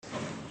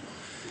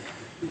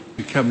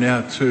come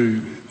now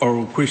to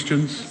oral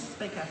questions.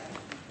 Speaker.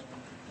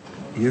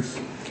 Yes.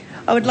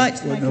 I would like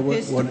to make a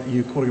what are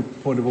you calling a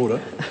point of order?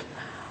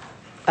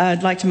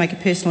 I'd like to make a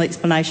personal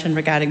explanation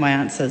regarding my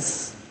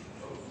answers.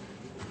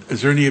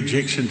 Is there any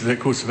objection to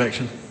that course of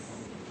action?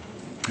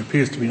 There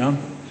appears to be none.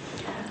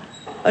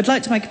 I'd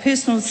like to make a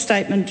personal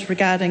statement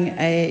regarding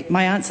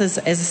my answers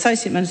as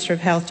Associate Minister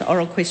of Health to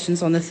oral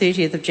questions on the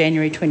 30th of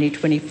January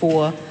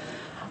 2024.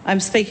 I'm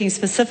speaking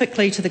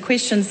specifically to the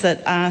questions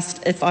that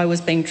asked if I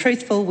was being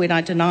truthful when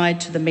I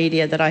denied to the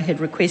media that I had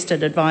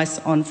requested advice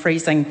on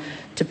freezing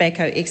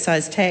tobacco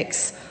excise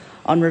tax.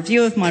 On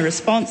review of my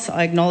response,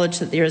 I acknowledge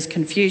that there is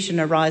confusion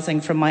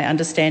arising from my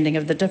understanding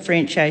of the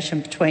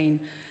differentiation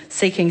between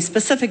seeking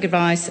specific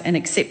advice and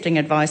accepting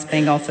advice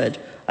being offered.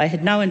 I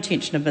had no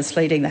intention of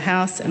misleading the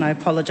House, and I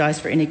apologise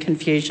for any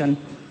confusion.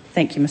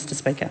 Thank you, Mr.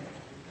 Speaker.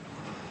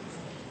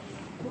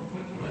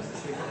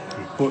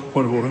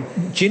 Point of order.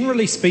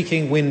 Generally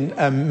speaking, when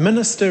a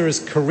minister is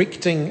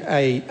correcting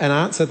an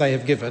answer they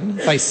have given,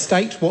 they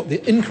state what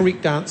the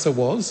incorrect answer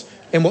was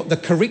and what the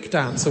correct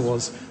answer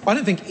was. I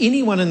don't think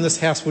anyone in this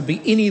House would be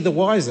any the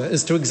wiser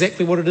as to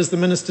exactly what it is the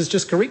minister's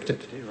just corrected.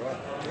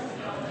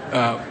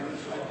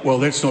 Well,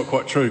 that's not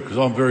quite true, because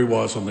I'm very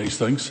wise on these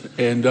things,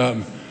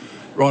 and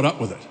right up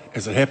with it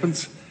as it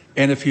happens.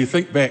 And if you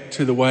think back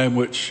to the way in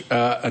which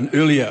an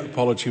earlier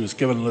apology was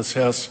given in this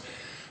House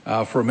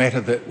for a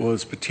matter that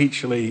was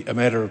potentially a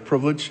matter of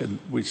privilege, and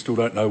we still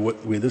don't know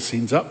where this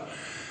ends up,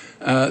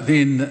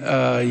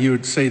 then you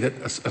would see that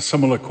a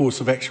similar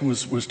course of action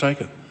was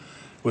taken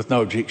with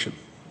no objection.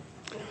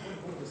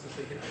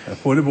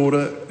 Point of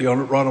order, the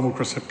Right Honourable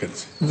Chris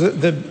Hipkins.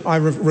 I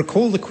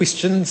recall the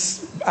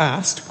questions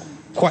asked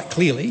quite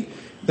clearly.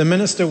 The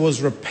minister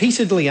was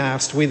repeatedly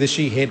asked whether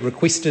she had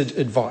requested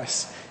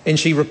advice, and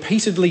she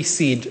repeatedly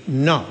said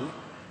no.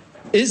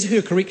 Is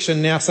her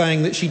correction now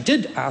saying that she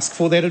did ask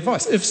for that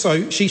advice? If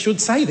so, she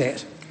should say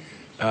that.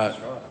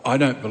 I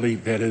don't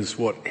believe that is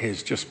what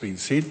has just been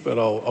said, but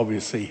I'll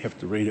obviously have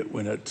to read it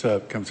when it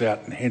comes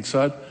out in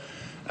Hansard.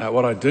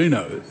 What I do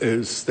know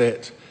is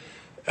that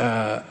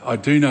I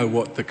do know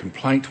what the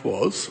complaint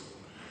was,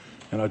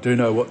 and I do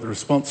know what the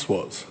response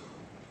was.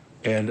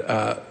 And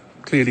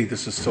clearly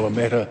this is still a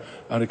matter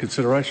under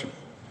consideration.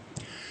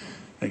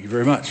 Thank you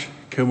very much.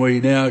 Can we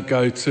now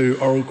go to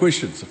oral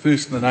questions? The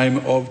first in the name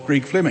of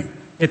Greg Fleming.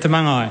 E te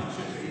mangai.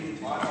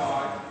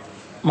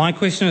 My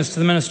question is to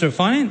the Minister of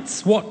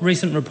Finance. What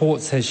recent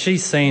reports has she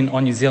seen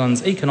on New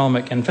Zealand's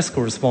economic and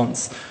fiscal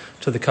response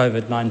to the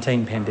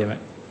COVID-19 pandemic?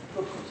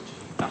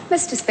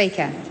 Mr.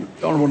 Speaker,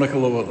 Honourable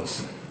Nicola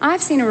Willis.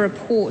 I've seen a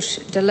report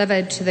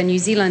delivered to the New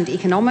Zealand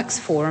Economics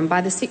Forum by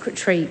the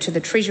Secretary to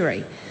the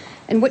Treasury,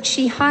 in which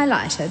she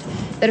highlighted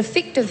that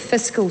effective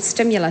fiscal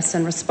stimulus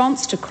in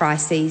response to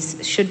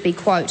crises should be,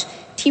 quote,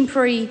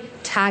 temporary,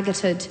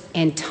 targeted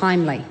and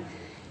timely.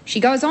 She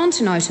goes on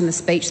to note in the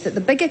speech that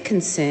the bigger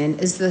concern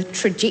is the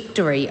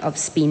trajectory of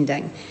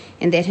spending,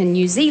 and that in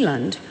New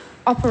Zealand,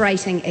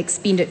 operating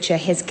expenditure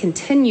has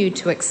continued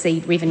to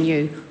exceed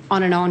revenue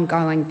on an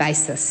ongoing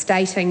basis,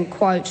 stating,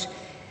 quote,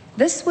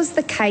 this was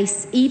the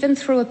case even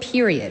through a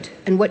period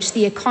in which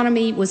the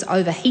economy was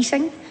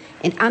overheating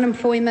and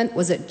unemployment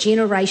was at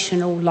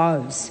generational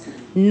lows,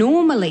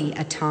 normally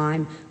a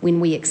time when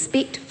we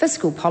expect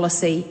fiscal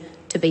policy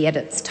to be at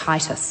its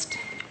tightest.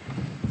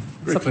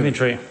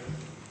 Supplementary.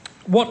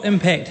 What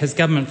impact has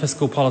government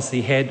fiscal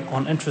policy had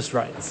on interest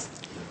rates?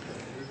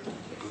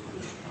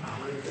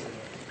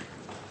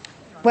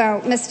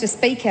 Well, Mr.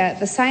 Speaker,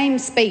 the same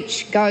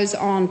speech goes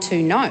on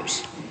to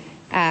note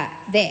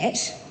that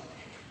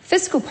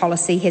fiscal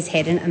policy has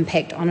had an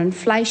impact on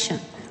inflation,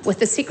 with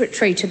the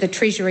Secretary to the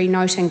Treasury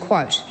noting,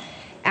 quote,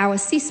 our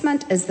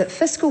assessment is that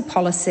fiscal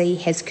policy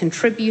has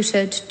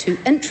contributed to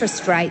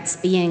interest rates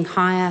being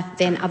higher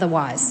than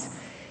otherwise.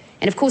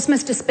 And of course,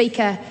 Mr.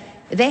 Speaker,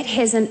 that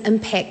has an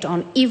impact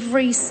on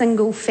every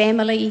single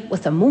family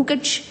with a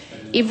mortgage,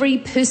 every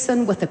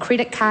person with a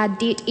credit card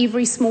debt,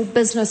 every small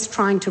business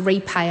trying to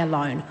repay a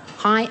loan.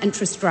 High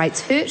interest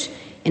rates hurt,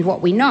 and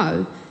what we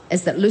know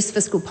is that loose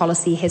fiscal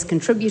policy has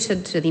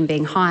contributed to them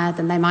being higher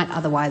than they might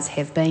otherwise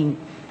have been.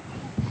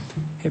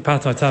 He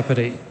pātai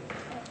tāpiri.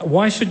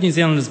 Why should New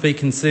Zealanders be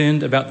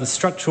concerned about the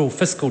structural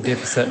fiscal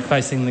deficit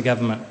facing the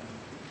government?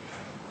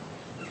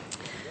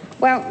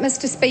 Well,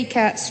 Mr.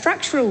 Speaker,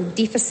 structural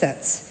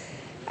deficits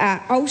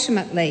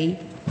ultimately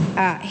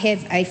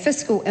have a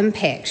fiscal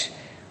impact,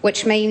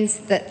 which means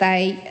that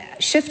they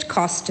shift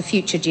costs to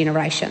future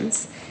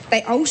generations.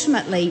 They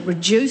ultimately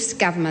reduce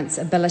government's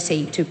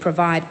ability to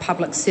provide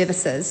public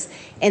services,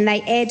 and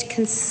they add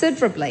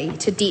considerably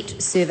to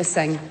debt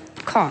servicing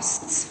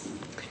costs.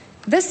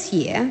 This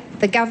year,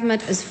 the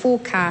government is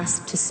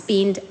forecast to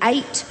spend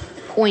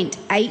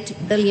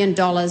 $8.8 billion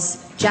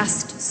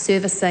just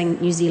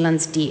servicing New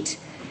Zealand's debt.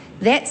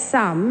 That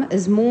sum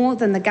is more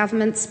than the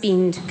government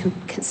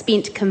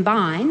spent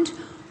combined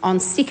on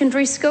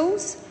secondary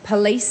schools,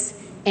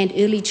 police and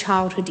early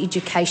childhood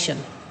education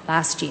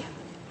last year.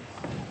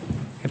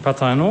 He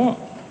pātai anō.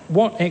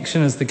 What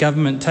action is the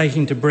government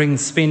taking to bring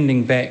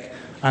spending back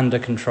under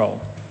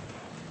control?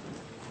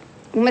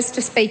 Well,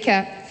 Mr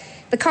Speaker,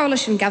 the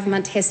Coalition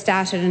Government has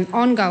started an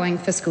ongoing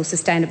fiscal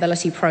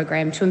sustainability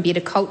program to embed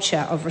a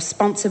culture of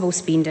responsible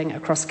spending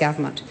across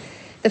government.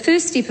 The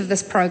first step of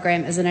this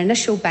program is an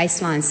initial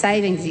baseline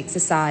savings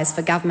exercise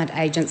for government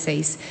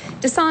agencies,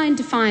 designed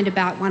to find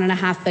about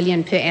 $1.5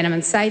 billion per annum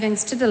in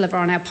savings to deliver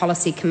on our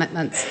policy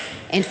commitments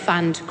and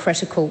fund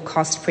critical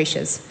cost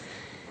pressures.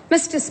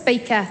 Mr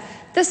Speaker,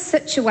 this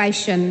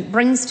situation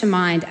brings to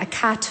mind a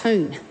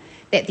cartoon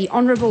that the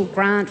Honourable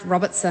Grant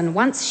Robertson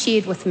once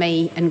shared with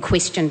me in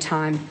question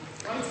time.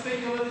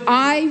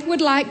 I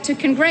would like to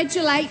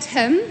congratulate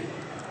him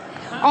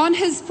on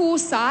his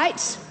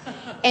foresight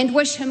and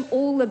wish him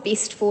all the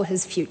best for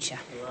his future.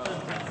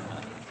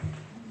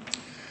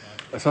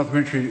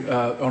 Supplementary,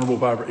 Honourable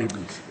Barbara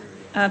Edmonds.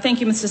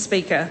 Thank you, Mr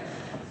Speaker.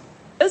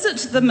 Is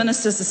it the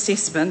Minister's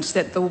assessment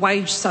that the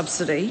wage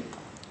subsidy,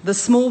 the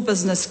small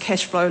business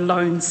cash flow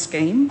loan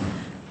scheme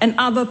and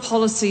other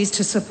policies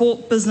to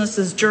support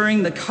businesses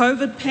during the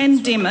COVID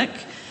pandemic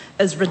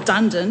is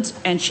redundant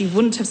and she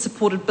wouldn't have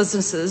supported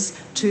businesses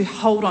to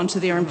hold on to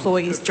their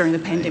employees during the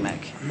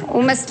pandemic?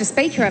 Well, Mr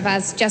Speaker,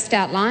 as just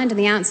outlined in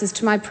the answers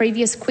to my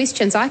previous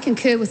questions, I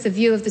concur with the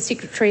view of the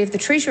Secretary of the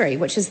Treasury,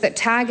 which is that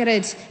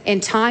targeted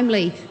and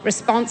timely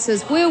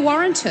responses were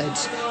warranted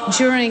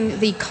during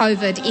the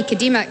COVID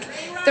epidemic.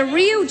 The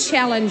real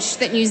challenge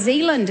that New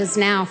Zealand is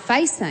now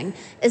facing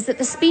is that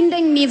the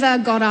spending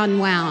never got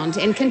unwound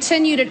and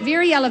continued at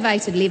very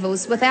elevated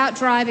levels without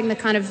driving the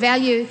kind of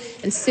value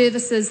and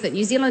services that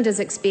New Zealanders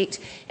expect,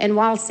 and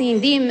while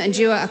seeing them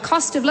endure a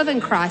cost of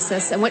living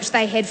crisis in which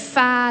they had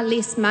far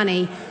less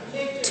money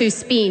to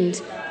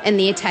spend in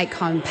their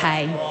take-home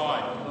pay.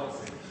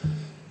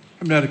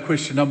 Now to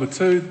question number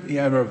 2, the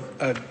owner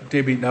of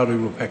Debbie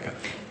NGAREWA-PACKER.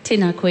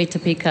 Tēnā koe te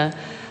pika.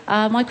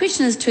 My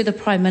question is to the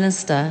Prime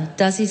Minister.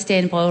 Does he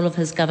stand by all of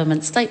his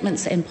government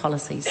statements and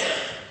policies?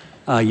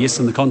 Yes,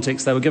 in the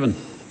context they were given.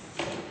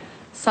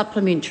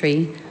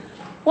 Supplementary.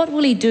 What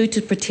will he do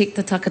to protect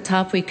the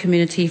Takatapui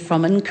community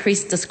from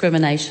increased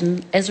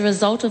discrimination as a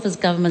result of his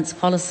government's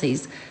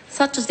policies,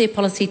 such as their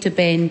policy to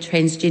ban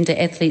transgender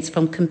athletes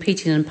from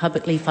competing in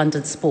publicly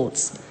funded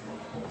sports?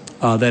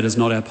 That is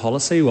not our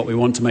policy. What we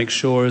want to make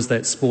sure is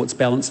that sports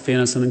balance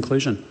fairness and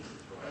inclusion.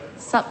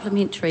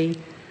 Supplementary.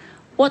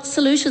 What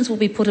solutions will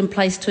be put in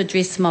place to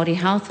address Māori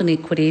health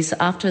inequities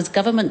after his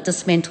government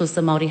dismantles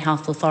the Māori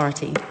Health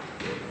Authority?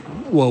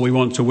 Well, we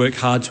want to work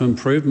hard to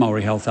improve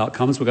Māori health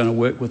outcomes. We're going to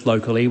work with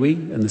local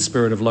iwi in the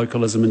spirit of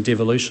localism and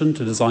devolution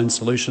to design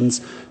solutions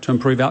to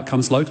improve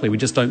outcomes locally. We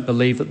just don't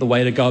believe that the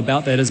way to go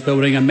about that is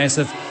building a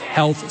massive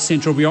health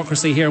central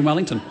bureaucracy here in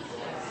Wellington.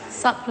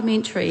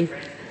 Supplementary.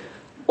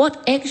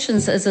 What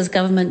actions is his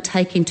government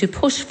taking to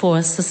push for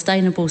a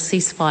sustainable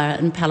ceasefire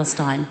in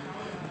Palestine?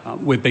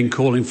 We've been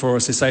calling for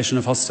a cessation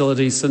of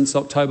hostilities since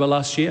October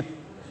last year.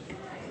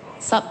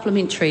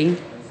 Supplementary.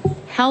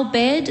 How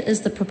bad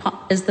is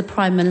the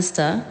Prime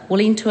Minister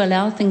willing to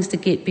allow things to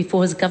get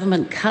before his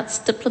government cuts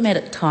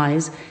diplomatic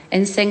ties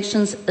and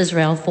sanctions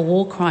Israel for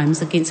war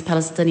crimes against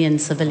Palestinian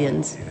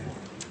civilians?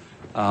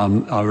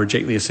 I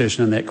reject the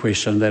assertion in that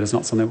question. That is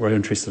not something we're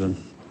interested in.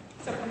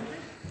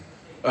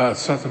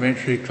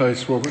 Supplementary,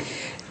 Claes Robert.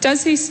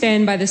 Does he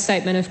stand by the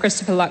statement of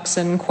Christopher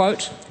Luxon,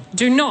 quote,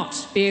 "Do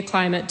not be a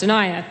climate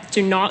denier.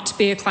 Do not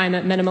be a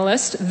climate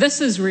minimalist.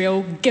 This is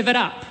real. Give it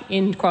up,"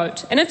 end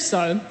quote. And if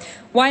so,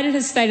 why did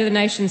his State of the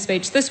Nation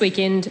speech this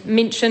weekend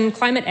mention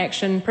climate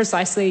action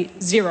precisely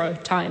 0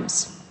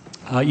 times?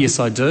 Yes,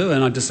 I do,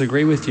 and I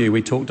disagree with you.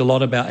 We talked a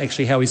lot about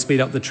actually how we speed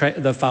up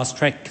the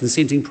fast-track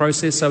consenting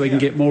process so we can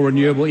get more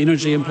renewable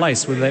energy in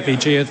place, whether that be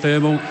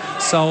geothermal,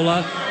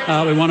 solar.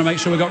 We want to make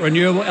sure we've got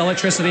renewable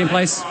electricity in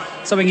place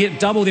so we can get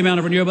double the amount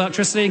of renewable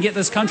electricity and get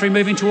this country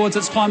moving towards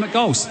its climate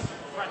goals.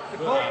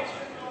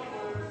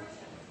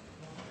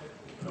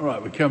 All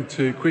right, we come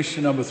to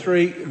question number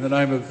 3 in the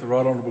name of the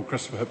Right Honourable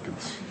Christopher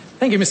Hipkins.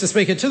 Thank you, Mr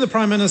Speaker. To the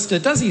Prime Minister,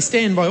 does he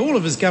stand by all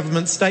of his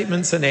government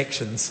statements and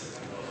actions?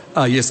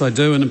 Yes, I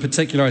do, and in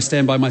particular I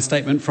stand by my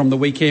statement from the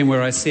weekend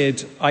where I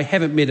said I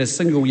haven't met a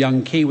single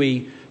young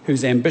Kiwi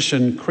whose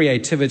ambition,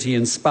 creativity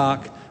and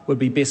spark would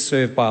be best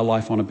served by a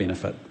life on a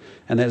benefit.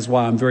 And that is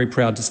why I'm very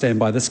proud to stand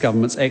by this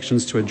government's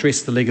actions to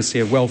address the legacy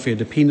of welfare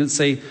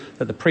dependency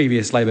that the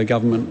previous Labor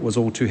government was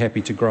all too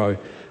happy to grow.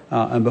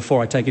 And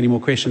before I take any more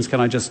questions, can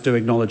I just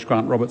acknowledge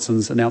Grant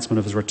Robertson's announcement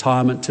of his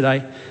retirement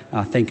today,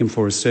 thank him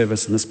for his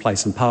service in this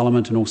place in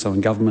Parliament and also in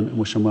government, and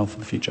wish him well for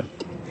the future.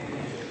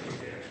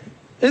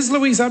 Is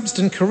Louise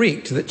Upston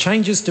correct that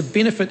changes to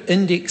benefit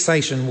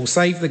indexation will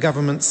save the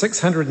government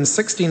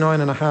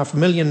 $669.5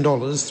 million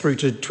through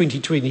to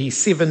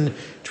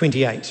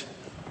 2027-28?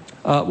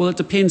 Well, it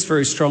depends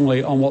very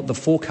strongly on what the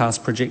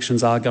forecast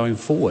projections are going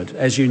forward.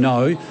 As you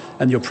know,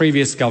 in your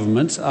previous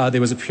government,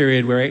 there was a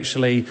period where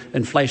actually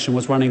inflation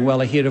was running well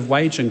ahead of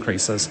wage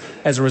increases.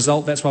 As a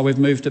result, that's why we've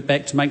moved it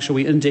back to make sure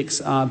we index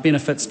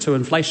benefits to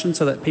inflation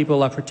so that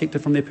people are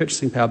protected from their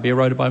purchasing power be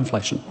eroded by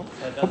inflation.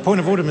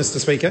 Point of order, Mr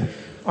Speaker.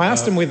 I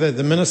asked him whether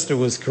the Minister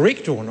was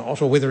correct or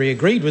not, or whether he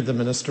agreed with the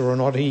Minister or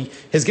not. He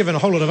has given a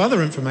whole lot of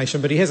other information,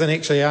 but he hasn't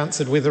actually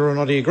answered whether or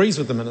not he agrees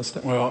with the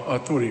Minister. Well, I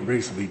thought he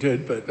reasonably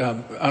did, but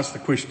ask the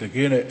question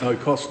again at no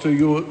cost to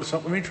your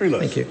supplementary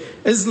list. Thank you.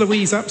 Is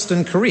Louise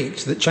Upston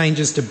correct that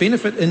changes to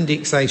benefit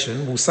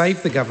indexation will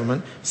save the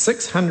government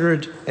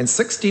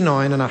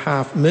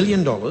 $669.5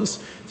 million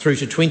through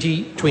to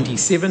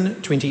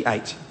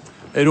 2027-28?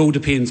 It all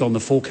depends on the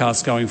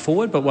forecast going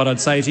forward, but what I'd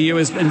say to you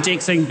is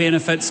indexing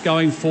benefits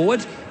going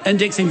forward,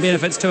 indexing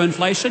benefits to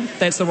inflation,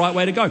 that's the right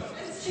way to go.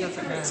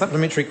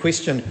 Supplementary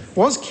question.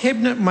 Was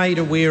Cabinet made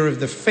aware of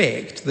the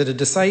fact that a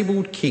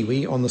disabled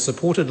Kiwi on the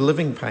supported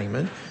living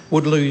payment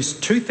would lose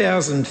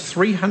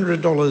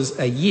 $2,300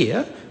 a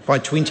year by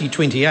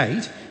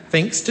 2028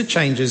 thanks to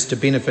changes to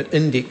benefit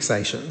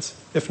indexations?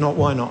 If not,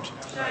 why not?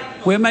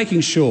 We're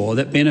making sure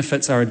that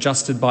benefits are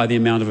adjusted by the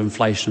amount of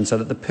inflation so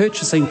that the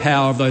purchasing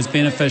power of those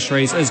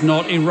beneficiaries is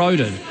not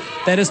eroded.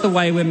 That is the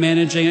way we're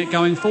managing it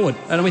going forward,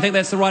 and we think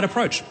that's the right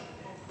approach.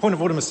 Point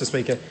of order, Mr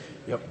Speaker.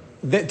 Yep.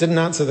 That didn't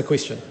answer the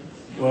question.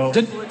 Well,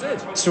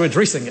 So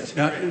addressing it.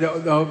 No,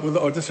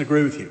 I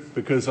disagree with you,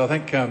 because I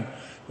think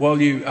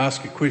while you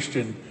ask a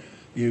question,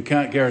 you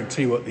can't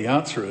guarantee what the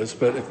answer is,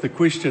 but if the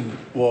question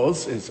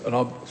was, and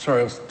I'm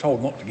sorry, I was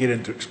told not to get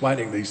into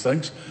explaining these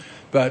things,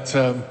 but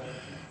so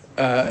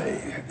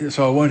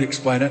I won't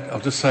explain it. I'll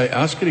just say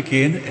ask it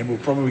again and we'll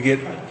probably get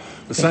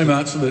the same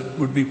answer that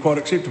would be quite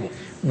acceptable.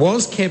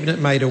 Was Cabinet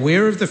made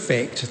aware of the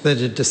fact that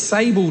a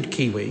disabled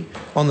Kiwi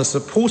on the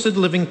supported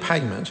living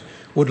payment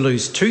would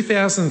lose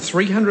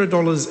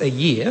 $2,300 a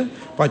year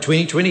by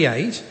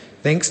 2028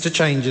 thanks to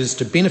changes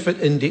to benefit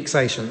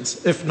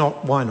indexations? If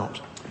not, why not?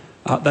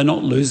 They're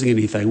not losing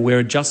anything. We're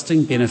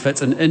adjusting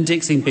benefits and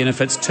indexing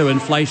benefits to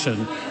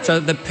inflation so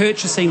that the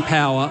purchasing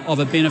power of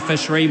a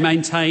beneficiary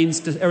maintains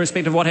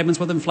irrespective of what happens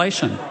with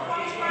inflation.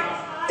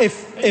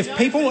 If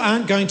people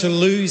aren't going to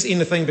lose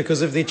anything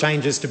because of their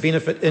changes to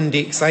benefit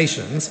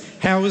indexations,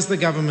 how is the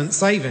government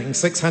saving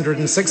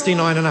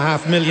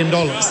 $669.5 million?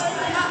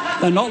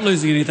 They're not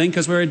losing anything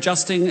because we're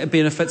adjusting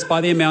benefits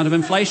by the amount of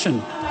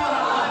inflation.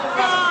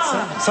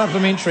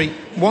 Supplementary.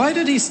 Why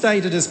did he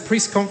state at his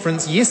press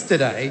conference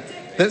yesterday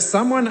that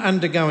someone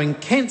undergoing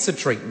cancer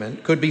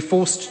treatment could be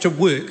forced to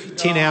work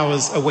 10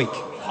 hours a week?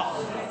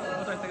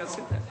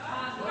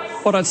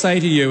 What I'd say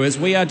to you is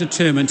we are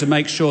determined to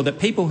make sure that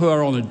people who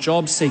are on a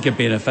job seeker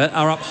benefit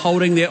are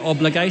upholding their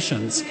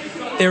obligations.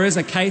 There is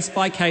a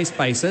case-by-case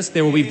basis.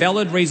 There will be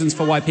valid reasons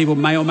for why people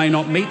may or may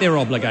not meet their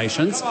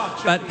obligations,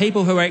 but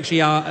people who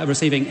actually are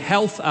receiving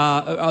health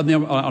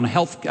on a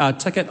health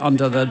ticket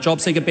under the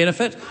job seeker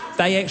benefit,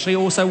 they actually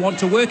also want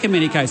to work in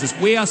many cases.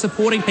 We are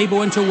supporting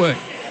people into work.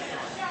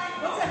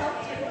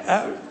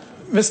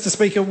 Mr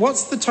Speaker,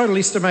 what's the total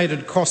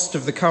estimated cost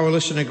of the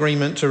coalition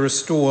agreement to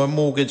restore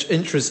mortgage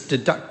interest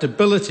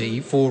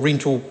deductibility for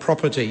rental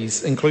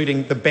properties,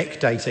 including the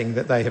backdating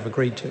that they have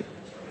agreed to?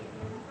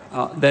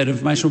 That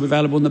information will be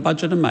available in the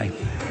budget in May.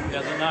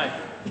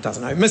 It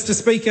doesn't know. Mr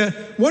Speaker,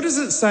 what does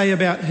it say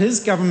about his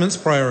government's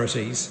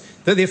priorities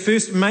that their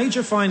first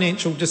major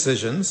financial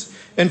decisions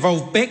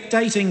involve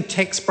backdating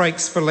tax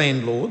breaks for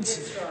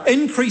landlords,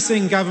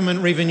 increasing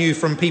government revenue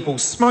from people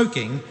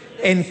smoking,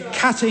 and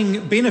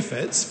cutting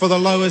benefits for the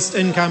lowest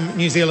income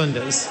New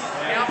Zealanders?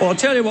 Well, I'll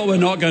tell you what we're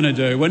not going to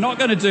do. We're not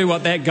going to do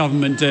what that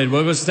government did,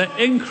 which was to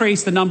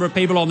increase the number of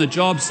people on the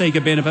job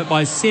seeker benefit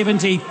by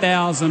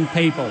 70,000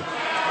 people.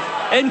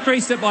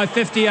 Increased it by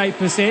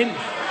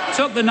 58%,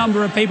 took the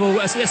number of people,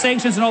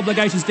 sanctions and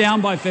obligations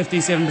down by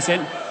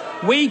 57%.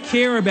 We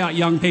care about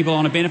young people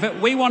on a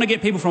benefit. We want to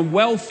get people from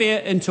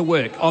welfare into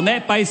work. On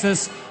that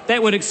basis,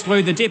 that would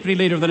exclude the Deputy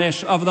Leader of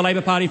the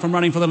Labour Party from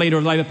running for the Leader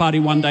of the Labour Party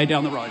one day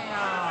down the road.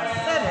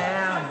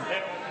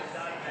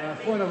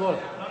 Point of order.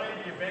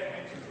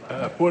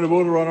 Point of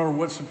order, Honourable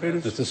Winston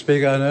Peters. Mr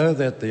Speaker, I know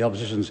that the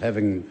opposition is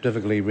having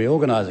difficulty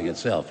reorganising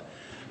itself,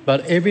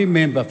 but every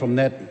member from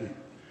that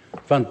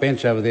front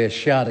bench over there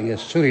shouting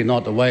is surely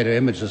not the way to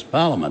image this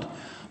Parliament.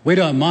 We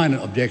don't mind an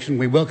objection,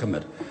 we welcome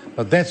it,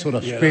 but that sort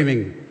of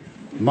screaming,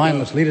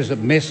 mindless leadership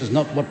mess is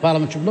not what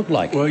Parliament should look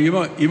like. Well, you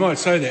might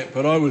say that,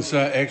 but I was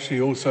actually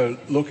also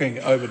looking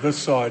over this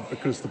side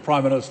because the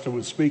Prime Minister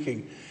was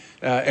speaking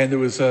and there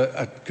was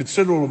a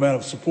considerable amount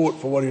of support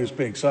for what he was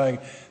saying,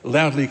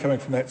 loudly coming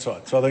from that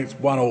side. So I think it's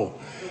 1-1.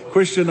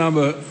 Question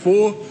number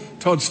 4,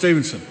 TODD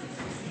STEPHENSON.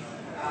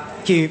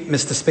 Thank you,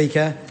 Mr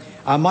Speaker.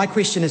 My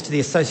question is to the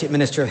Associate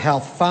Minister of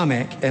Health,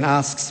 Pharmac, and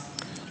asks,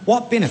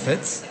 what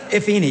benefits,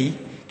 if any,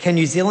 can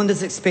New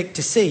Zealanders expect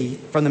to see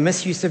from the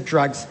Misuse of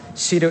Drugs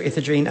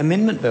Pseudoephedrine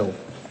Amendment Bill?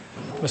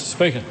 Mr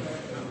Speaker.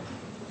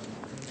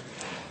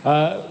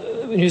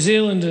 New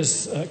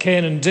Zealanders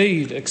can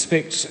indeed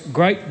expect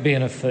great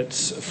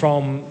benefits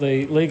from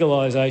the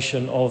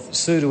legalisation of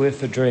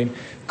pseudoephedrine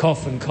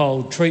cough and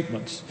cold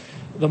treatments.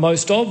 The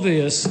most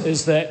obvious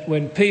is that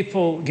when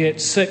people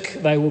get sick,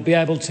 they will be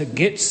able to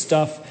get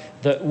stuff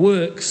that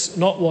works,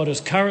 not what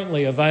is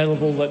currently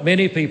available that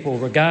many people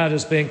regard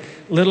as being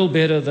little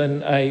better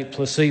than a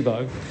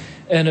placebo.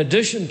 In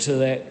addition to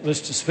that,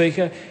 Mr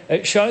Speaker,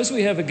 it shows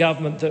we have a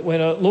government that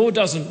when a law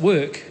doesn't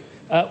work,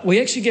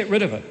 we actually get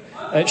rid of it.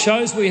 It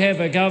shows we have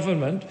a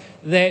government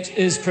that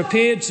is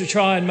prepared to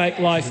try and make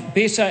life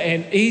better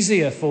and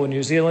easier for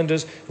New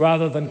Zealanders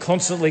rather than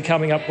constantly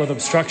coming up with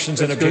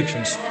obstructions and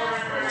objections.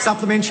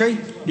 Supplementary?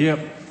 Yep.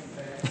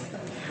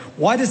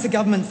 Why does the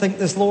government think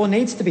this law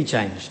needs to be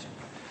changed?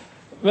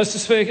 Mr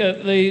Speaker,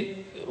 the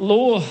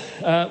law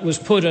was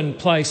put in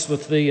place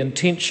with the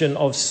intention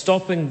of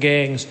stopping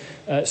gangs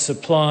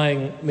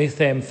supplying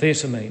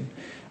methamphetamine.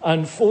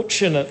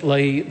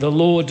 Unfortunately, the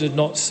law did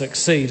not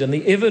succeed, and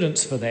the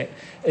evidence for that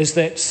is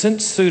that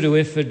since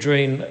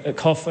pseudoephedrine, a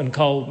cough and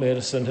cold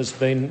medicine, has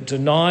been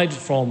denied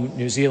from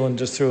New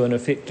Zealanders through an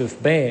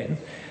effective ban,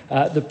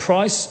 the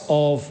price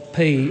of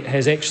P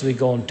has actually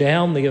gone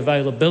down, the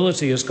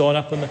availability has gone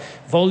up, and the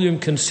volume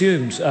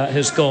consumed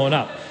has gone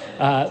up.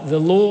 The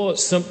law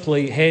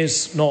simply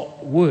has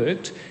not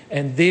worked,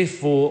 and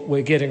therefore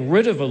we're getting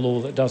rid of a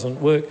law that doesn't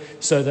work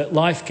so that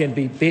life can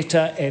be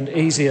better and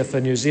easier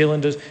for New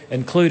Zealanders,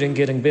 including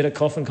getting better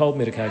cough and cold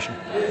medication.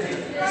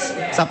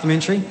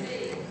 Supplementary?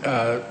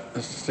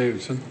 Mr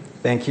Stevenson.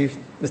 Thank you,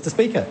 Mr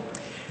Speaker.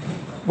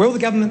 Will the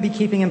government be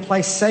keeping in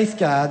place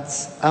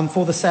safeguards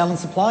for the sale and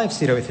supply of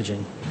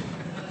pseudoephedrine?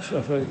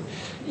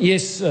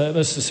 Yes,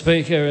 Mr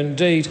Speaker,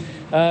 indeed.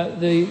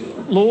 The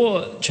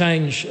law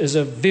change is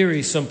a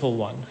very simple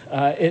one.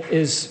 It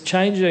is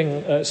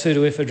changing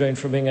pseudoephedrine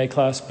from being a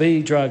Class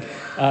B drug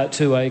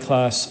to a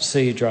Class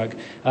C drug.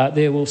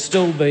 There will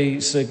still be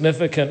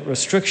significant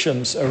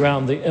restrictions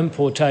around the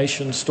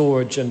importation,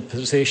 storage and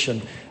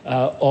possession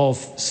of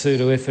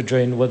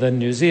pseudoephedrine within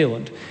New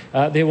Zealand.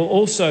 There will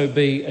also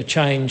be a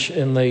change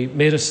in the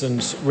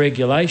medicines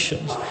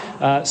regulations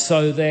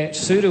so that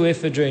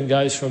pseudoephedrine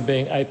goes from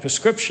being a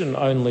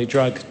prescription-only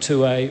drug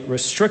to a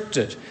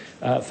restricted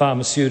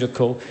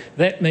pharmaceutical.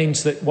 That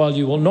means that while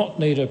you will not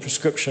need a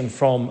prescription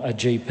from a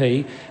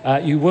GP,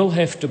 you will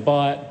have to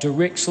buy it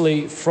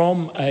directly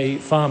from a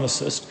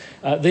pharmacist.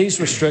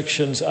 These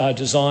restrictions are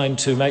designed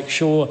to make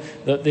sure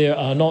that there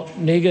are not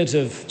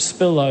negative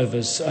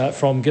spillovers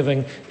from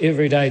giving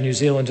everyday New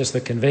Zealanders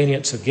the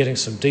convenience of getting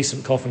some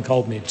decent cough and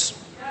cold meds.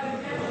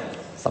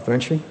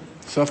 Supplementary?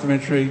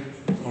 Supplementary,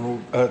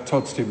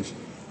 TODD Stephenson.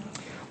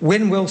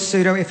 When will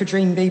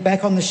pseudoephedrine be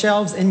back on the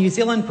shelves in New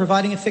Zealand,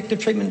 providing effective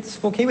treatments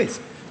for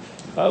Kiwis?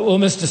 Well,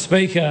 Mr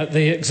Speaker,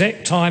 the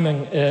exact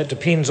timing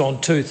depends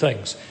on two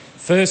things.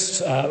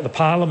 First, the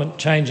Parliament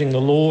changing the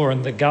law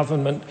and the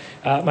government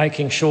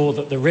making sure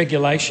that the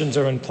regulations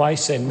are in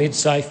place and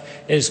MedSafe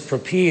is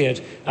prepared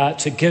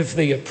to give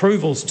the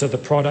approvals to the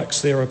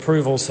products. Their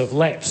approvals have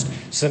lapsed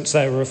since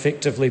they were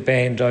effectively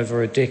banned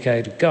over a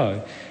decade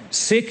ago.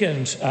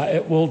 Second,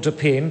 it will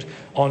depend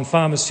on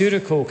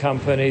pharmaceutical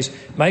companies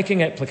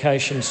making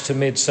applications to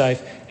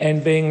MedSafe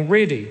and being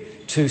ready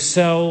to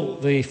sell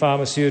the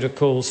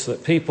pharmaceuticals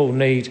that people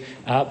need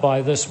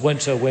by this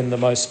winter when the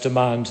most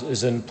demand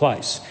is in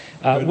place.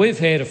 We've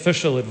had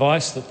official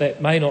advice that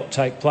that may not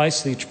take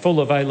place, the full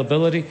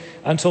availability,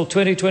 until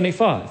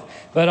 2025.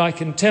 But I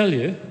can tell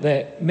you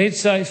that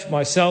MedSafe,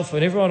 myself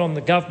and everyone on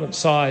the government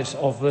side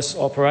of this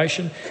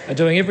operation are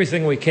doing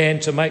everything we can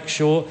to make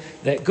sure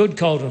that good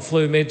cold and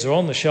flu meds are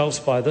on the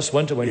shelves by this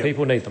winter when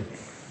people need them.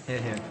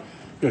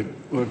 Good.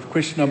 Well,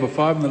 question number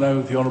 5 in the name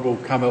of the Honourable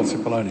Carmel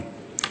Sepuloni.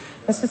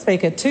 Mr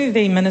Speaker, to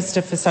the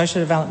Minister for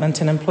Social Development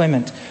and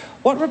Employment,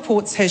 what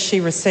reports has she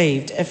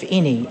received, if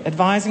any,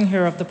 advising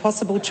her of the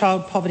possible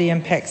child poverty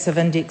impacts of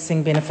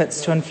indexing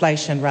benefits to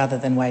inflation rather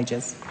than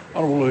wages?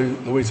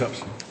 Honourable Louise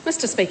Upson.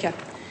 Mr Speaker,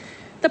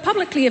 the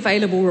publicly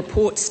available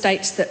report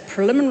states that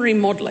preliminary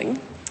modelling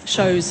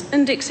shows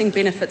indexing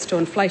benefits to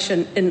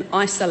inflation in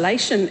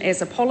isolation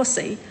as a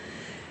policy,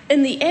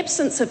 in the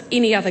absence of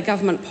any other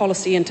government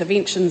policy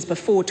interventions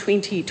before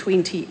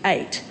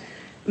 2028,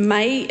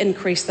 may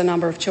increase the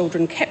number of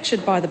children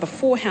captured by the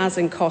before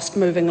housing cost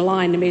moving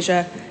line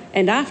measure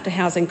and after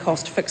housing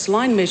cost fixed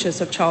line measures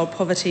of child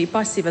poverty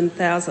by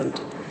 7,000.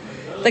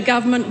 The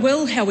government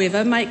will,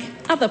 however, make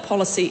other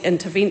policy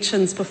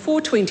interventions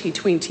before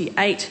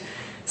 2028,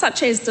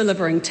 such as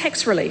delivering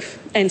tax relief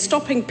and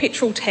stopping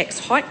petrol tax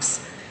hikes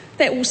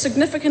that will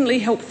significantly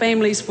help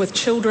families with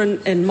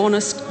children in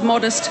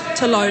modest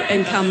to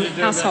low-income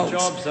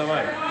households,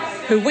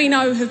 who we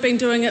know have been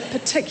doing it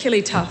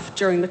particularly tough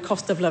during the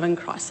cost of living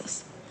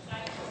crisis.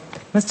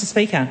 Mr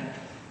Speaker,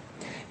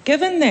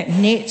 given that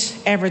net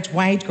average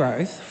wage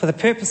growth for the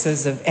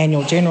purposes of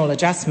annual general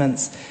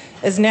adjustments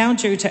is now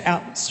due to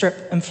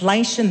outstrip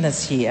inflation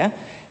this year,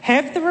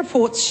 have the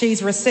reports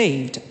she's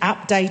received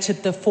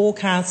updated the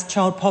forecast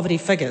child poverty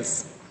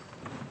figures?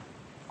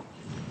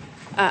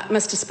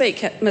 Mr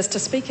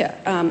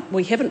Speaker,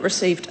 we haven't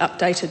received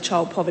updated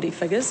child poverty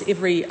figures.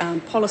 Every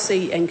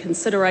policy and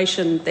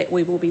consideration that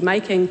we will be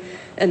making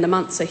in the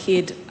months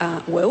ahead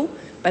will.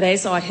 But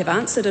as I have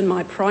answered in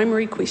my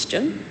primary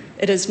question,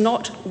 it is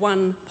not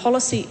one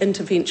policy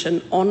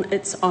intervention on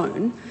its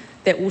own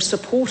that will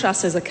support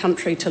us as a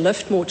country to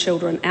lift more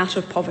children out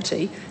of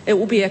poverty. It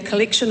will be a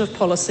collection of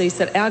policies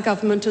that our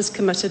government is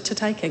committed to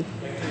taking.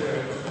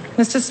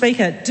 Mr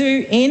Speaker,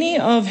 do any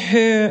of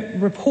her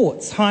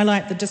reports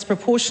highlight the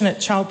disproportionate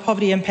child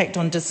poverty impact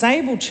on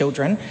disabled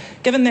children,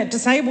 given that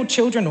disabled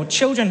children or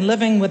children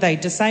living with a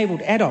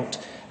disabled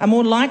adult are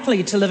more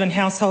likely to live in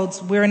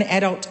households where an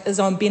adult is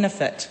on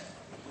benefit?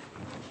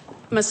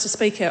 Mr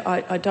Speaker,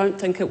 I don't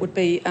think it would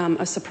be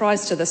a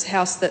surprise to this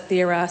House that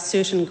there are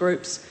certain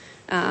groups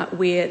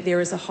where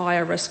there is a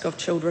higher risk of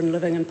children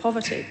living in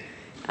poverty.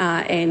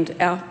 And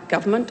our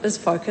government is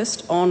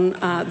focused on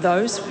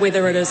those,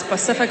 whether it is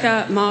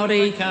Pacifica,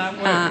 Maori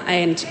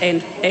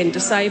and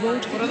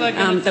disabled,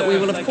 that we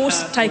will of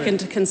course take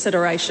into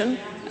consideration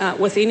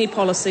with any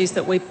policies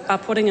that we are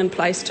putting in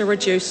place to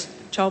reduce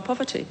child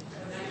poverty.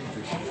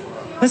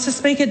 Mr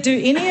Speaker,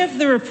 do any of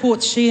the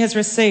reports she has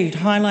received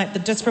highlight the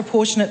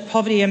disproportionate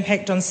poverty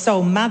impact on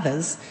sole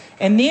mothers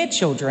and their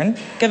children,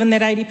 given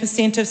that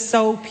 80% of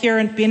sole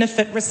parent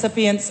benefit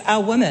recipients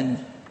are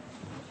women?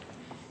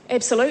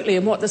 Absolutely,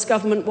 and what this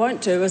government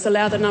won't do is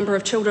allow the number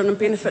of children in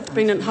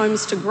benefit-dependent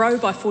homes to grow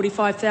by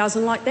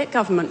 45,000 like that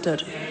government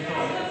did.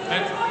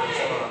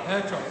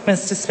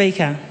 Mr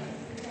Speaker,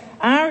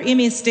 are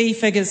MSD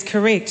figures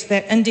correct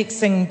that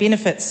indexing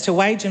benefits to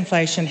wage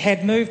inflation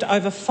had moved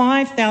over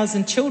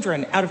 5,000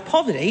 children out of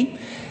poverty?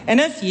 And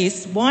if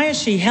yes, why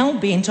is she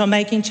hell-bent on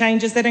making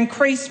changes that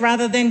increase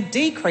rather than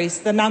decrease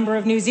the number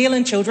of New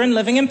Zealand children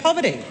living in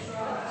poverty?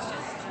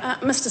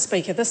 Mr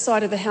Speaker, this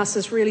side of the House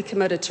is really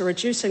committed to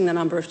reducing the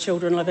number of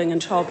children living in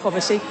child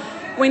poverty.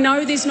 We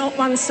know there's not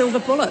one silver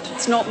bullet.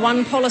 It's not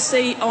one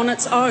policy on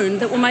its own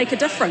that will make a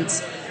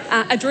difference.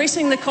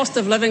 Addressing the cost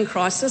of living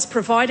crisis,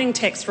 providing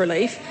tax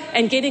relief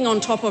and getting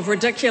on top of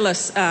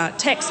ridiculous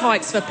tax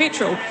hikes for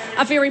petrol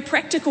are very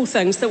practical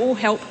things that will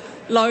help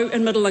low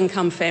and middle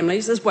income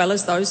families as well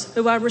as those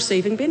who are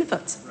receiving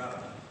benefits.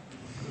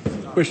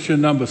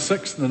 Question number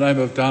 6 in the name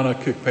of Dana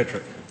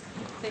Kirkpatrick.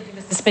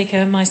 Mr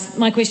Speaker,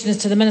 my question is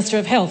to the Minister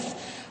of Health.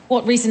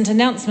 What recent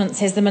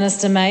announcements has the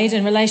Minister made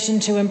in relation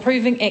to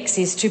improving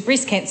access to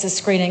breast cancer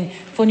screening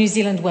for New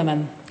Zealand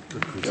women?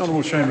 The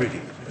Honourable Shane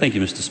Reedy. Thank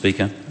you, Mr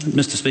Speaker.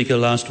 Mr Speaker,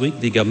 last week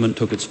the Government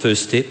took its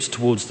first steps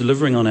towards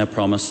delivering on our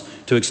promise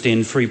to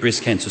extend free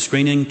breast cancer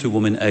screening to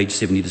women aged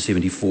 70 to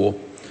 74.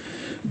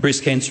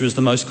 Breast cancer is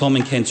the most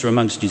common cancer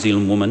amongst New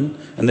Zealand women,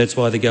 and that's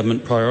why the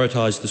Government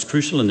prioritised this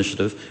crucial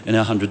initiative in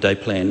our 100-day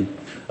plan.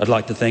 I'd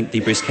like to thank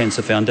the Breast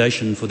Cancer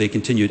Foundation for their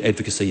continued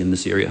advocacy in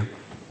this area.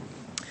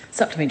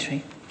 Supplementary.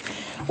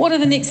 What are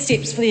the next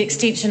steps for the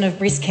extension of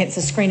breast cancer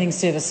screening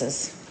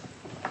services?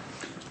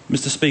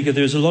 Mr Speaker,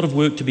 there is a lot of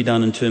work to be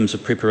done in terms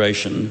of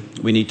preparation.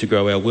 We need to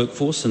grow our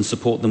workforce and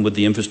support them with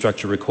the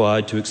infrastructure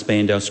required to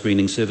expand our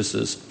screening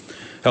services.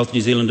 Health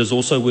New Zealand is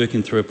also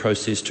working through a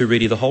process to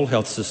ready the whole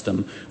health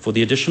system for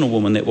the additional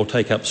women that will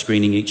take up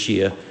screening each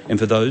year and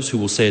for those who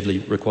will sadly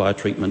require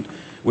treatment.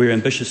 We're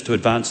ambitious to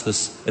advance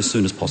this as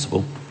soon as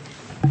possible.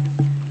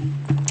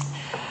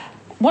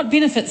 What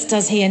benefits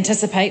does he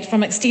anticipate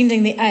from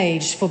extending the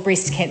age for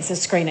breast cancer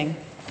screening?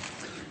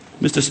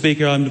 Mr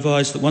Speaker, I'm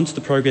advised that once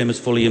the program is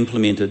fully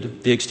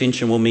implemented, the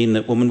extension will mean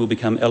that women will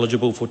become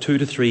eligible for 2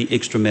 to 3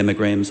 extra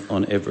mammograms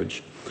on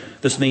average.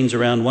 This means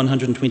around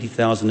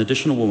 120,000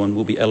 additional women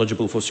will be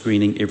eligible for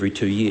screening every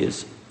 2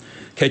 years.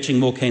 Catching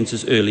more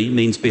cancers early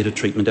means better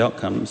treatment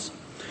outcomes.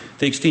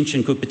 The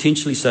extension could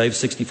potentially save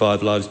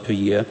 65 lives per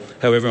year.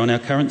 However, on our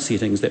current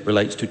settings, that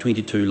relates to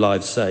 22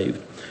 lives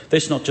saved.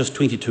 That's not just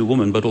 22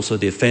 women, but also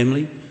their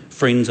family,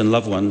 friends and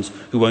loved ones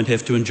who won't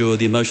have to endure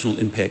the emotional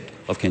impact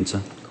of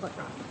cancer.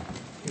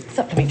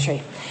 Supplementary.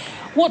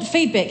 What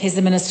feedback has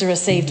the Minister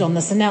received on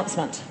this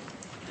announcement?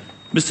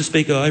 Mr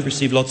Speaker, I've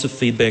received lots of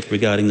feedback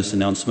regarding this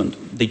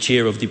announcement. The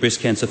Chair of the Breast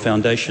Cancer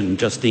Foundation,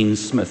 Justine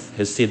Smith,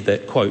 has said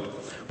that, quote,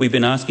 "We've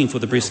been asking for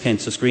the breast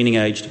cancer screening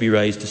age to be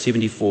raised to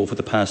 74 for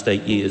the past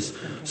 8 years,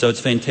 so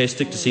it's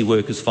fantastic to see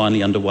work is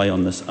finally underway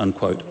on this,"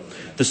 unquote.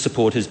 This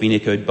support has been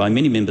echoed by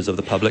many members of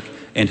the public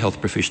and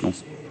health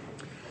professionals.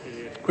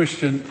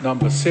 Question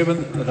number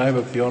 7 in the name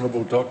of the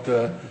Honourable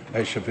Dr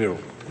Ayesha Verrall.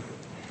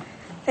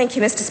 Thank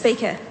you, Mr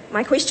Speaker.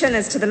 My question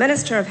is to the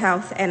Minister of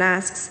Health and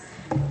asks,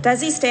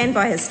 does he stand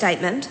by his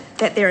statement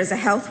that there is a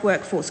health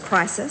workforce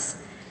crisis,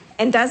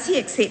 and does he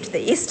accept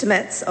the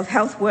estimates of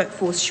health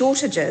workforce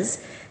shortages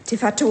Te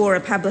Whatu Ora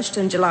published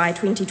in July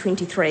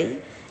 2023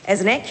 as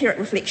an accurate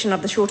reflection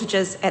of the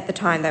shortages at the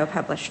time they were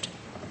published?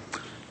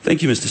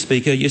 Thank you, Mr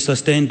Speaker. Yes, I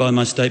stand by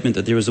my statement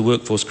that there is a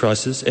workforce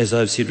crisis, as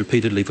I've said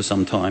repeatedly for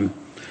some time.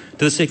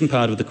 To the second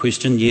part of the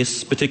question,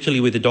 yes, particularly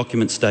where the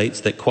document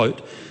states that,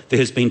 quote, "There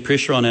has been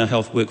pressure on our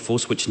health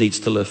workforce which needs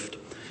to lift.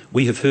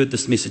 We have heard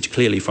this message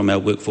clearly from our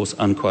workforce,"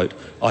 unquote.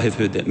 I have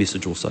heard that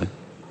message also.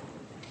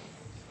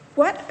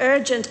 What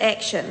urgent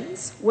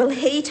actions will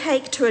he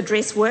take to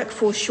address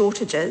workforce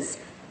shortages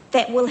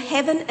that will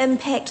have an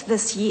impact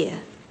this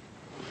year?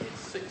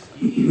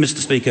 Mr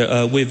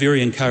Speaker, we're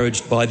very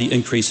encouraged by the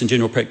increase in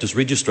general practice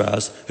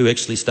registrars who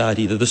actually start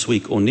either this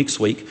week or next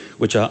week,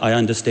 which I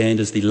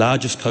understand is the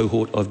largest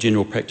cohort of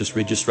general practice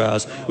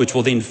registrars, which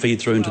will then feed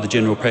through into the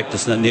general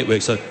practice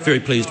network. So very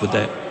pleased with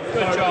that.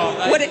 Good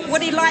job.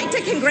 Would he like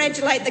to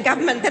congratulate the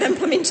government that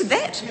implemented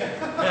that?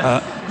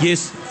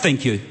 Yes,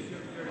 thank you.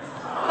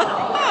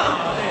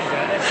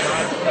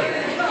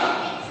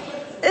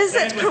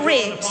 Is it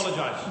correct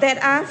that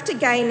after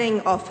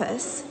gaining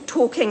office,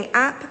 talking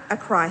up a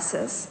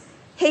crisis,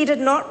 he did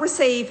not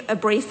receive a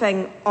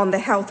briefing on the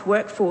health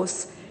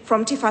workforce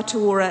from Te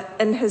Whatu Ora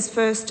in his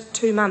first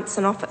 2 months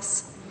in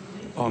office?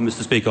 Oh,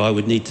 Mr. Speaker, I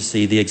would need to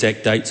see the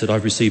exact dates that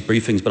I've received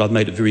briefings, but I've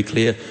made it very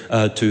clear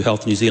to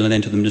Health New Zealand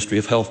and to the Ministry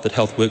of Health that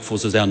health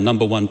workforce is our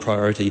 #1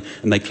 priority,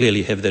 and they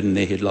clearly have that in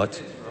their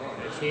headlights.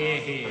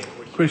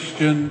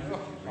 Question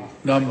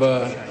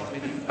number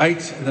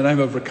 8, in the name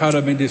of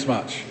RICARDO MENÉNDEZ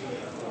MARCH.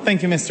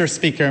 Thank you, Mr.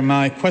 Speaker.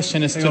 My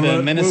question is to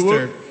the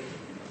Minister.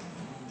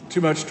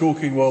 Too much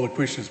talking while the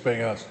question is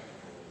being asked.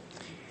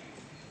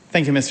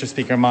 Thank you, Mr.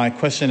 Speaker. My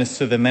question is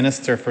to the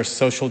Minister for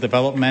Social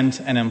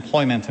Development and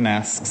Employment and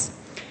asks,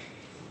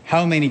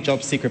 how many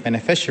job seeker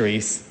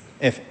beneficiaries,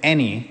 if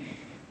any,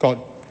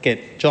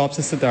 get jobs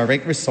as a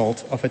direct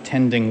result of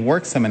attending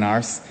work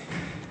seminars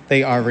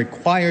they are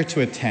required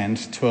to attend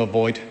to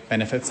avoid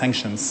benefit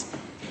sanctions?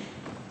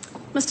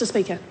 Mr.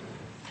 Speaker.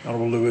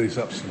 Honourable Louise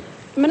Upson.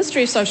 The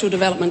Ministry of Social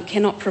Development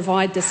cannot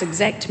provide this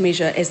exact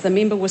measure as the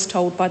member was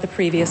told by the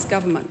previous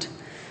government.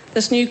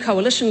 This new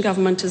coalition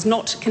government is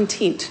not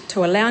content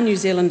to allow New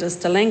Zealanders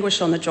to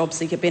languish on the job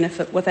seeker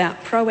benefit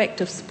without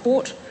proactive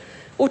support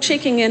or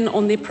checking in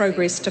on their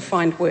progress to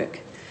find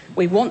work.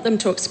 We want them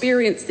to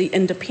experience the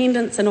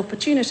independence and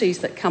opportunities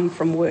that come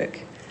from work.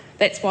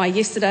 That's why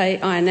yesterday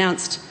I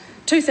announced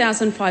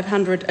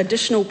 2,500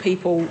 additional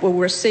people will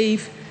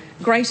receive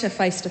greater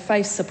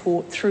face-to-face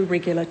support through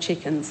regular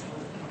check-ins.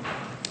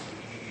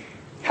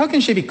 How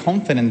can she be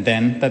confident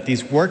then that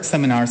these work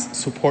seminars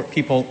support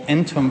people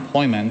into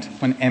employment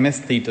when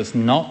MSD does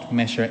not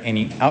measure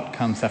any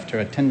outcomes after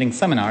attending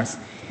seminars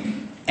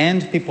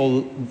and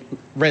people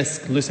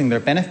risk losing their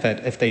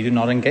benefit if they do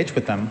not engage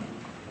with them?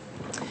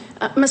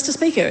 Mr.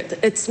 Speaker,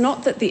 it's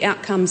not that the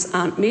outcomes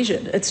aren't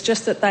measured, it's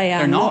just that they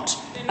are not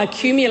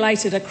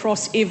accumulated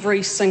across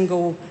every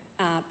single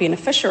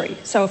beneficiary.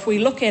 So if we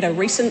look at a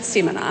recent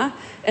seminar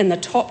in the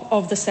top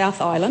of the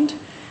South Island,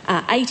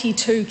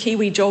 82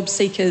 Kiwi job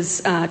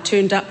seekers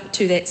turned up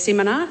to that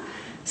seminar.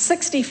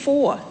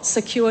 64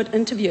 secured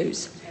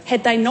interviews.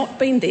 Had they not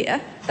been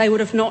there, they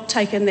would have not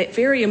taken that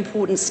very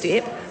important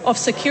step of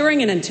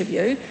securing an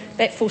interview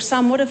that for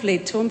some would have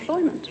led to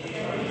employment.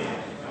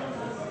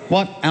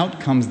 What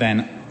outcomes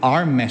then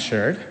are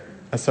measured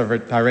as a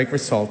direct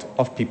result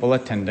of people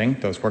attending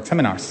those work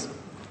seminars?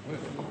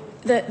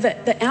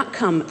 The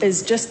outcome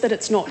is just that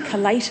it's not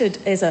collated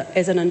as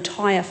an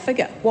entire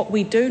figure. What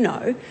we do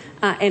know,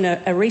 and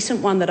a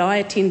recent one that I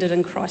attended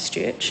in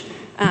Christchurch,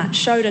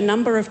 showed a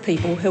number of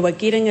people who are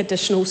getting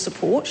additional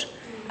support,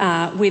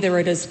 whether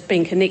it has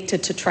been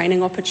connected to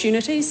training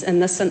opportunities, in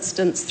this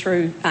instance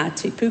through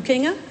Te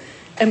Pukenga.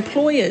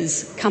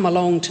 Employers come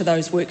along to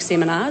those work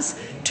seminars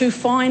to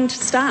find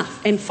staff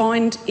and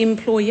find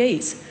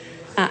employees.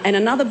 And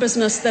another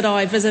business that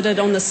I visited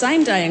on the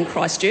same day in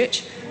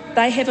Christchurch,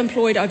 they have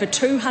employed over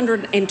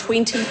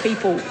 220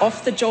 people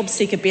off the job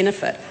seeker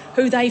benefit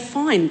who they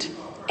find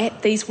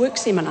at these work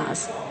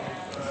seminars.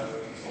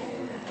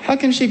 How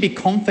can she be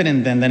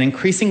confident then that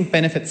increasing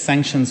benefit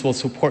sanctions will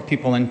support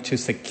people into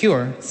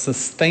secure,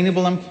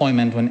 sustainable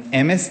employment when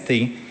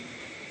MSD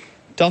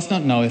does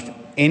not know if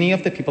any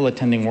of the people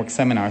attending work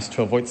seminars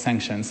to avoid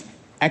sanctions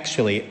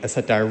actually, as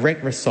a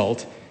direct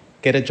result,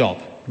 get a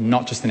job,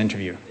 not just an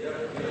interview?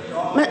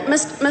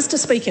 Mr.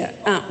 Speaker,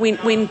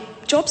 when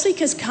job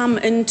seekers come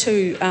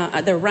into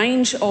the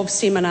range of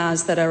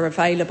seminars that are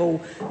available,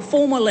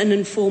 formal and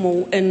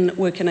informal, in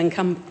work and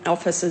income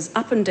offices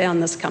up and down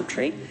this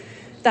country,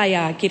 they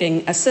are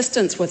getting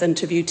assistance with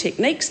interview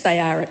techniques, they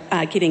are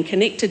getting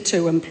connected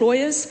to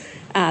employers,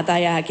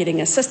 they are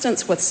getting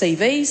assistance with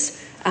CVs.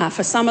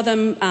 For some of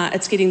them,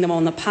 it's getting them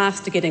on the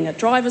path to getting a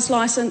driver's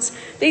licence.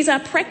 These are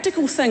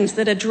practical things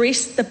that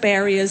address the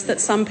barriers that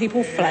some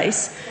people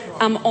face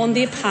on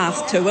their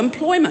path to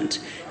employment.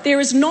 There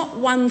is not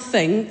one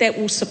thing that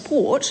will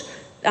support,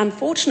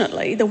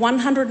 unfortunately, the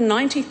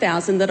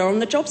 190,000 that are on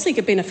the job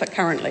seeker benefit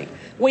currently.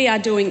 We are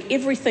doing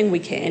everything we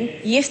can.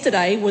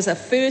 Yesterday was a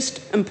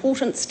first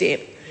important step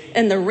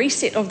in the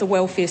reset of the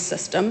welfare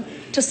system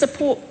to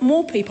support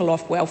more people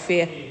off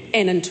welfare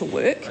and into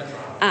work,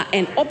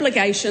 and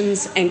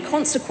obligations and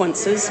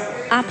consequences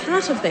are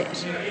part of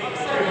that.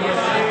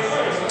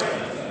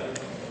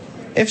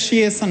 If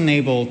she is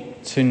unable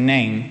to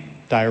name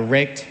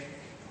direct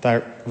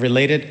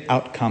related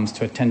outcomes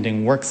to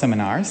attending work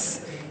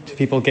seminars, to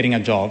people getting a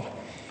job,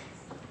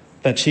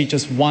 that she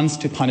just wants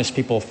to punish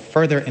people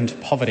further into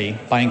poverty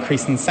by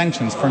increasing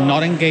sanctions for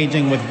not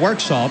engaging with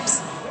workshops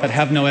that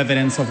have no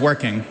evidence of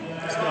working.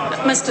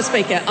 Mr.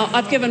 Speaker,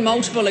 I've given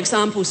multiple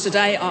examples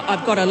today.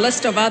 I've got a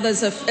list of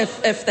others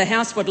if the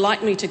House would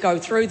like me to go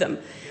through them.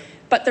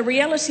 But the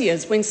reality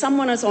is, when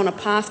someone is on a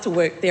path to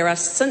work, there are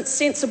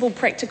sensible,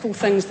 practical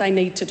things they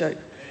need to do.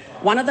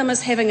 One of them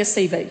is having a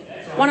CV.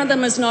 One of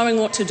them is knowing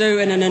what to do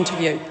in an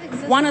interview.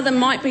 One of them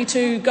might be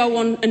to go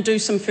on and do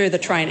some further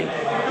training.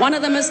 One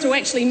of them is to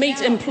actually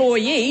meet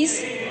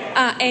employees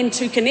and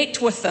to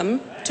connect with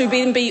them to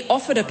then be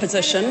offered a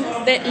position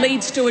that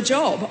leads to a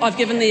job. I've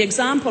given the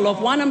example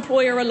of one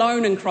employer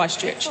alone in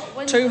Christchurch,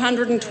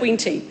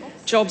 220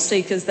 job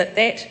seekers that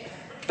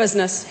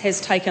business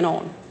has taken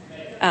on.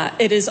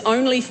 It is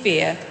only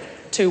fair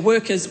to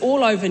workers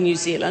all over New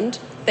Zealand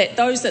that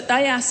those that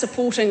they are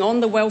supporting on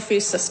the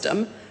welfare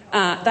system,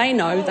 they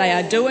know they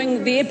are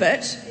doing their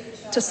bit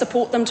to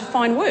support them to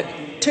find work.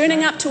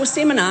 Turning up to a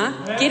seminar,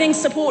 getting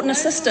support and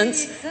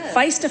assistance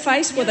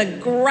face-to-face with a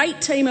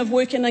great team of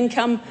working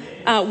income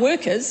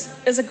workers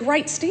is a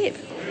great step.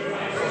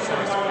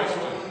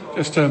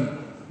 Just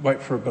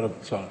wait for a bit of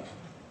silence.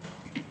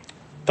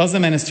 Does the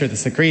Minister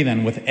disagree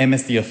then with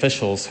MSD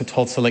officials who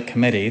told Select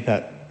Committee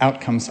that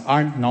outcomes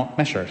are not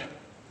measured?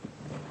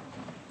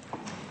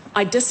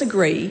 I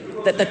disagree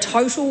that the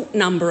total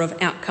number of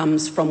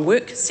outcomes from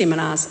work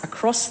seminars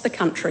across the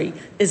country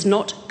is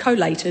not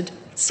collated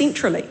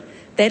centrally.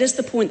 That is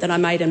the point that I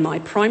made in my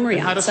primary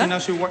answer. How does he know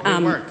she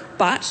work?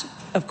 But,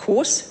 of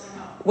course,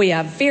 we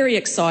are very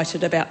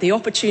excited about the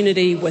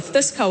opportunity with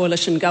this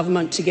coalition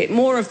government to get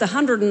more of the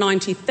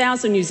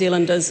 190,000 New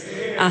Zealanders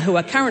who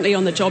are currently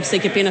on the job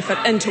seeker benefit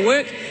into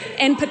work.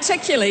 And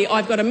particularly,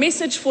 I've got a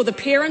message for the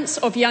parents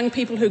of young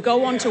people who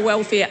go on to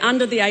welfare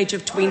under the age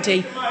of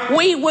 20.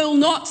 We will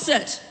not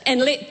sit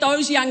and let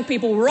those young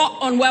people rot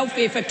on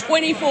welfare for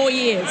 24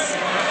 years.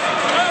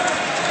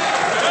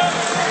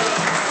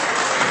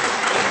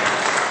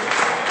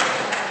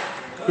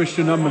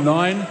 Question number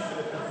 9.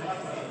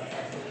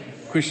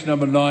 Question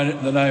number 9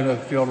 in the name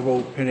of the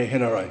Honourable Peeni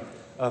Henare.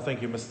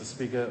 Thank you, Mr.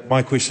 Speaker.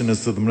 My question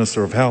is to the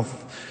Minister of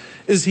Health.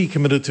 Is he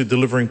committed to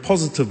delivering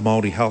positive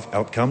Māori health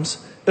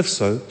outcomes? If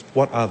so,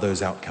 what are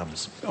those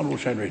outcomes? Honourable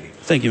Shane Reedy.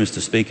 Thank you, Mr.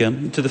 Speaker.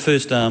 To the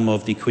first arm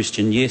of the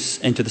question, yes,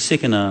 and to the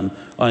second arm,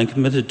 I am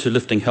committed to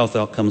lifting health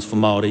outcomes for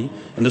Māori,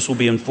 and this will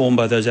be informed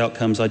by those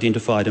outcomes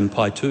identified in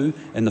Pai 2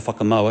 and the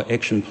Whakamaua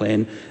Action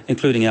Plan,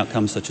 including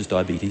outcomes such as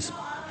diabetes.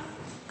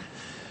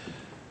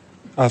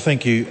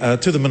 Thank you.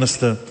 To the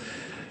Minister,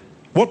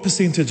 what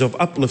percentage of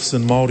uplifts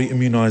in Māori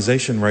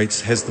immunisation rates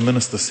has the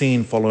Minister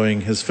seen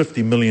following his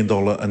 $50 million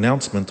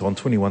announcement on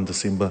 21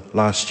 December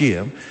last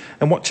year,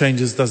 and what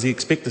changes does he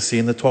expect to see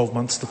in the 12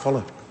 months to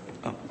follow?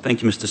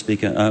 Thank you, Mr.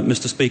 Speaker.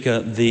 Mr. Speaker,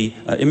 the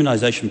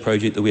immunisation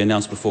project that we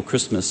announced before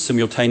Christmas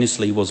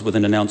simultaneously was with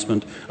an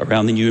announcement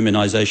around the new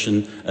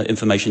immunisation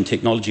information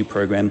technology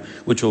program,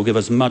 which will give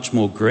us much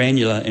more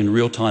granular and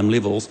real-time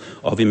levels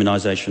of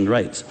immunisation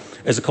rates.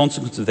 As a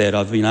consequence of that,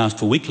 I've been asked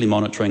for weekly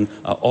monitoring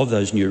of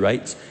those new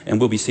rates, and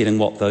we'll be setting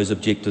what those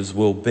objectives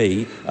will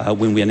be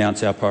when we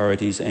announce our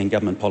priorities and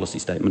government policy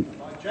statement.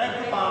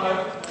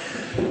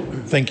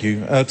 Thank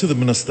you. To the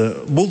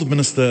Minister, will the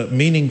Minister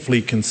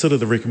meaningfully consider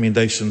the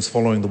recommendations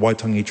following the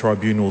Waitangi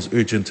Tribunal's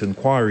urgent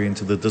inquiry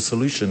into the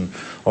dissolution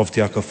of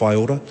Te Whatu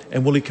Ora,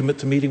 and will he commit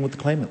to meeting with the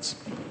claimants?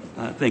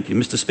 Thank you.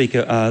 Mr.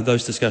 Speaker,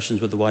 those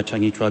discussions with the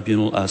Waitangi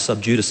Tribunal are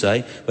sub judice,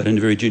 but in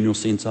a very general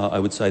sense, I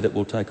would say that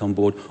we'll take on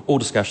board all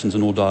discussions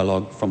and all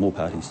dialogue from all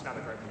parties.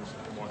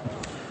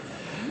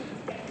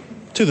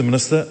 To the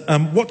Minister,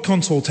 what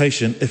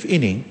consultation, if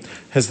any,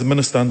 has the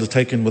Minister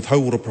undertaken with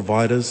hauora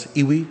providers,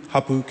 iwi,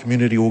 hapu,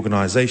 community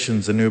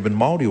organisations and urban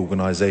Māori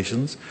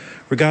organisations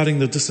regarding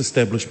the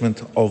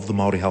disestablishment of the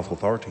Māori Health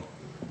Authority?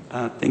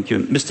 Thank you.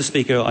 Mr.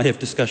 Speaker, I have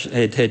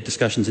had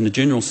discussions in a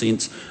general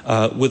sense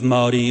with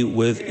Māori,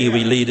 with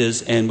iwi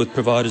leaders and with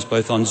providers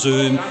both on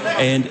Zoom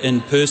and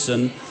in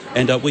person,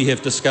 and we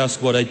have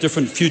discussed what a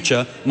different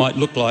future might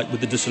look like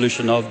with the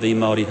dissolution of the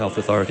Māori Health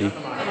Authority.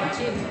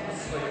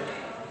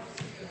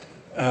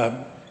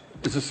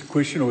 Is this a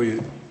question or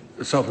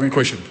a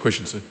supplementary?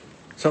 Question, sir.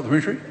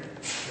 Supplementary?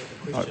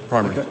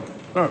 Primary. Okay.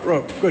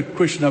 Right, good.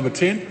 Question number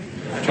 10.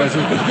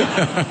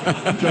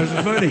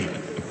 Joseph Mooney.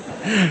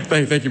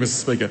 Thank you, Mr.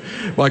 Speaker.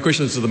 My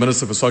question is to the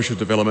Minister for Social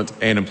Development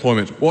and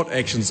Employment. What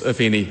actions,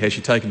 if any, has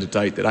she taken to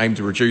date that aim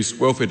to reduce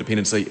welfare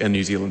dependency in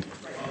New Zealand?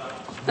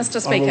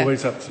 Mr. Speaker,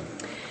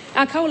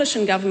 our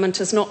coalition government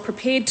is not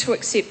prepared to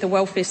accept the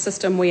welfare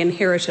system we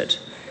inherited,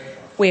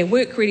 where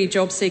work-ready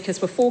job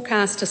seekers were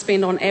forecast to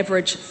spend on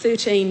average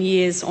 13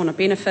 years on a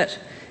benefit,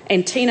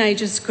 and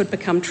teenagers could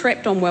become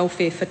trapped on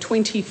welfare for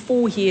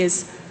 24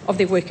 years of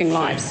their working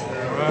lives.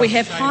 We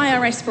have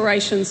higher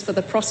aspirations for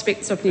the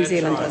prospects of New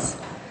Zealanders.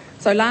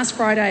 So last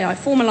Friday I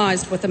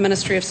formalised with the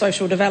Ministry of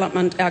Social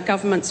Development our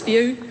government's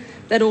view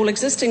that all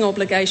existing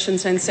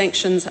obligations and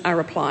sanctions are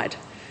applied.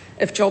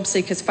 If job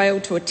seekers fail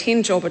to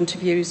attend job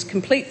interviews,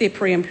 complete their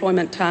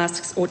pre-employment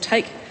tasks or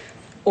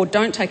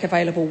don't take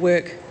available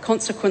work,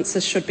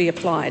 consequences should be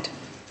applied.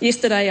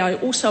 Yesterday I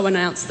also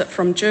announced that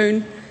from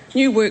June,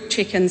 new work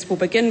check-ins will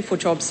begin for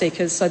job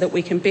seekers so that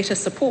we can better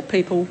support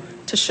people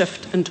to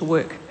shift into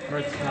work.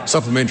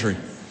 Supplementary.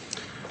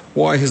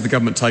 Why has the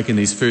government taken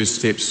these first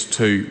steps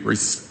to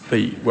reset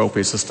the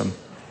welfare system?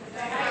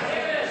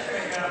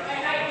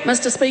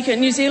 Mr. Speaker,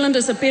 New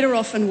Zealanders are better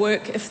off in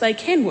work if they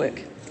can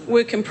work.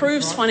 Work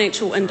improves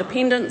financial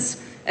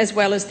independence as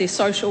well as their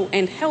social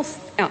and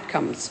health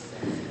outcomes.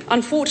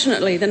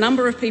 Unfortunately, the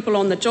number of people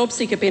on the job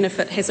seeker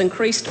benefit has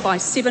increased by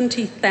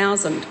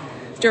 70,000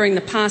 during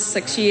the past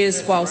 6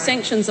 years, while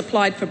sanctions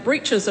applied for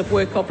breaches of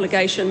work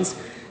obligations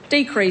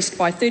decreased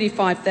by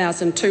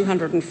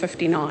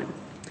 35,259.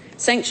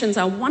 Sanctions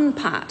are one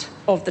part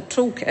of the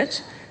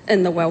toolkit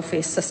in the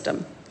welfare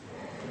system.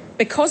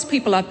 Because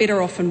people are better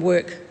off in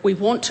work, we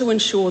want to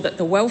ensure that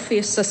the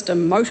welfare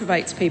system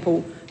motivates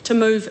people to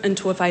move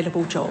into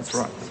available jobs.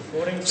 That's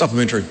right.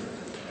 Supplementary.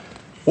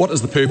 What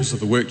is the purpose of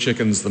the work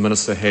check-ins the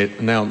Minister had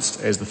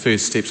announced as the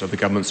first steps of the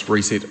government's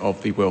reset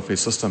of the welfare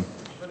system?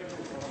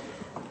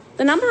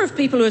 The number of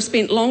people who have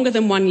spent longer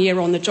than 1 year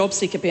on the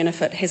jobseeker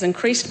benefit has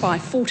increased by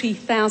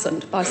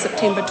 40,000 by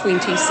September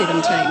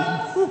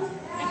 2017.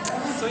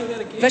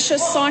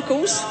 Vicious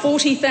cycles,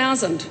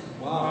 40,000.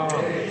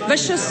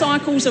 Vicious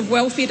cycles of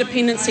welfare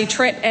dependency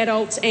trap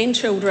adults and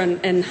children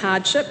in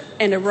hardship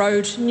and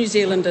erode New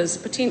Zealanders'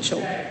 potential.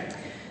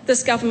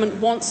 This government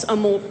wants a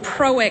more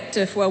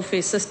proactive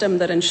welfare system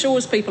that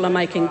ensures people are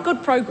making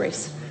good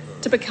progress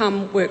to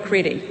become work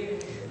ready.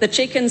 The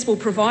check-ins will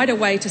provide a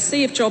way to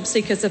see if job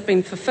seekers have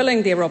been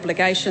fulfilling their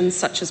obligations,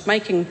 such as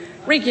making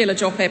regular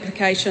job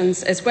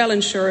applications, as well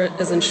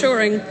as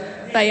ensuring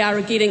they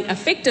are getting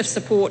effective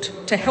support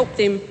to help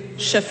them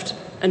shift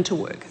into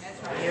work.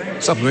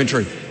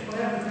 Supplementary.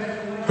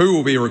 Who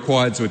will be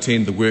required to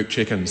attend the work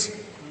check-ins?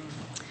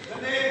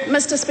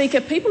 Mr Speaker,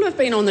 people who have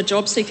been on the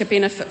job seeker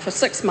benefit for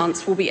 6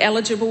 months will be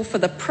eligible for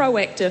the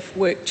proactive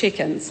work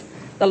check-ins.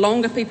 The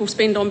longer people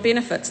spend on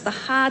benefits, the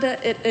harder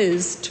it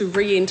is to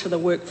re-enter the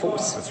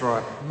workforce. That's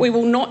right. We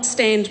will not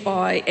stand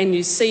by and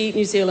you see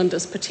New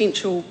Zealanders'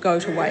 potential go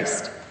to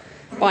waste.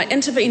 By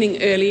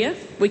intervening earlier,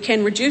 we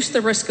can reduce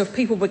the risk of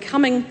people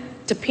becoming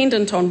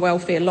dependent on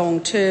welfare long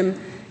term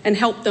and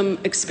help them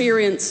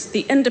experience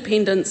the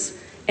independence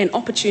and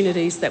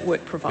opportunities that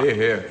work provides.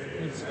 Here.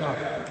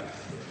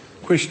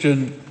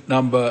 Question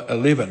number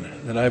 11,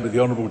 in the name of the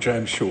Honourable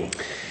James Shaw.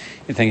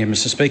 Thank you,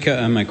 Mr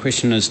Speaker. My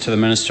question is to the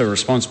Minister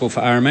responsible for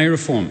RMA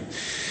Reform.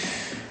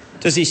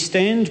 Does he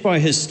stand by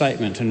his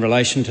statement in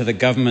relation to the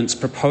government's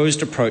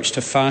proposed approach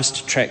to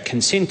fast-track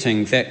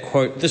consenting that,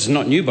 quote, this is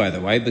not new, by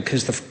the way,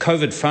 because the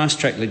COVID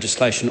fast-track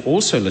legislation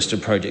also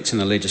listed projects in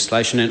the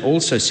legislation and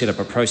also set up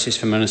a process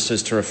for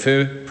ministers to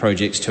refer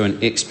projects to an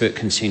expert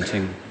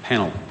consenting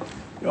panel?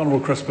 The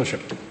Honourable Chris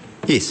Bishop.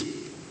 Yes.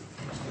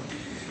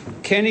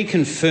 Can he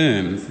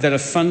confirm that a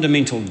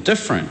fundamental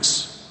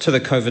difference to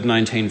the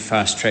COVID-19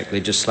 fast-track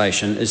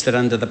legislation is that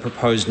under the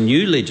proposed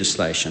new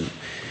legislation,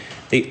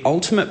 the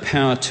ultimate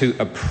power to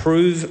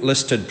approve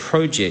listed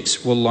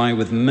projects will lie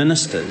with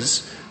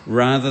ministers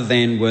rather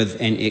than with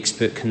an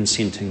expert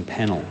consenting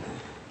panel?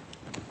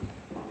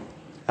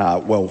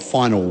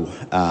 Final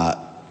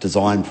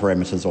design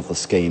parameters of the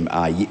scheme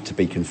are yet to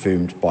be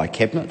confirmed by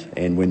Cabinet,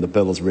 and when the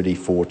bill is ready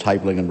for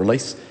tabling and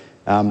release,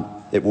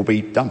 it will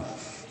be done.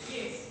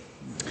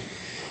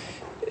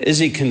 Is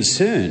he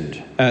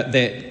concerned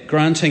that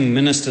granting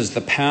ministers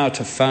the power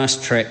to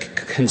fast-track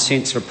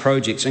consents for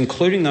projects,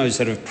 including those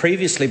that have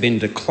previously been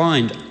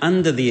declined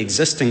under the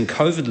existing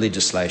COVID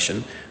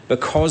legislation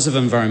because of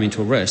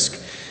environmental risk,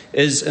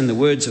 is, in the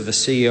words of the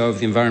CEO of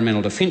the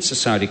Environmental Defence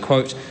Society,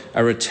 quote,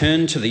 a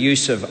return to the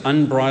use of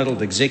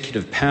unbridled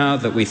executive power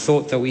that we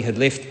thought that we had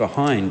left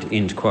behind,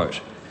 end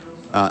quote?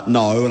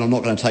 No, and I'm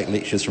not going to take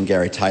lectures from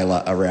Gary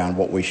Taylor around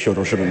what we should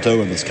or shouldn't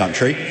do in this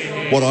country.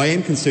 What I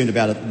am concerned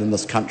about in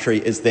this country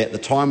is that the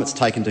time it's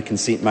taken to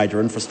consent major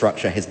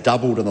infrastructure has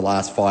doubled in the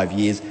last 5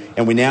 years,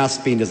 and we now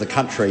spend as a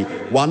country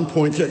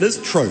It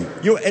is true.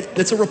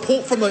 It's a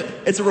report from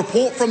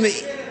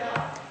the.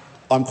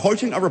 I'm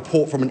quoting a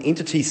report from an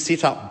entity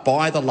set up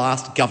by the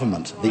last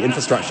government, the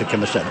Infrastructure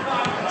Commission.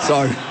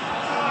 So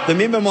the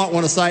member might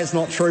want to say it's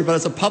not true, but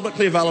it's a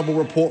publicly available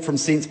report from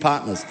Sense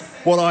Partners.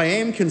 What I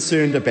am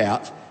concerned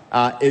about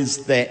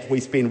is that we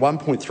spend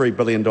 $1.3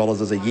 billion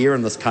a year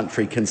in this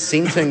country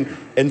consenting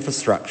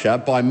infrastructure,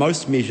 by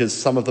most measures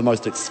some of the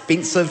most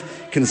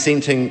expensive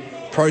consenting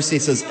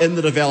processes in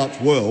the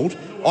developed world.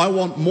 I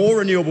want more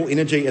renewable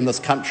energy in this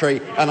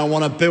country, and I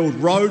want to build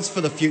roads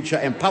for the future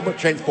and public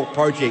transport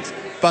projects,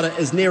 but it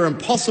is near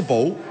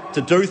impossible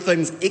to do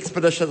things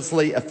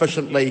expeditiously,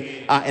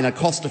 efficiently, in a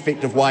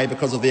cost-effective way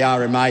because of the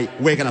RMA.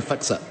 We're going to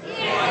fix it.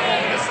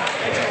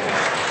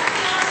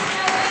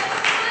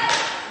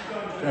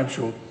 James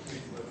Shaw.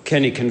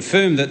 Can he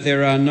confirm that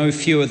there are no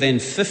fewer than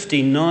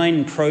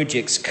 59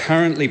 projects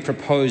currently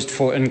proposed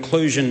for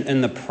inclusion in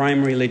the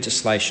primary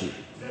legislation?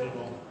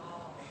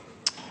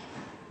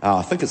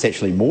 I think it's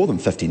actually more than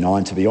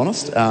 59, to be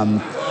honest,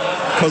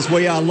 because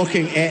we are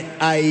looking at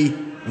a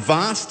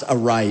vast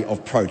array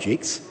of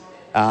projects,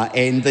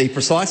 and the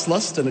precise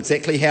list and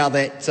exactly how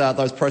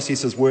those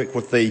processes work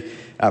with the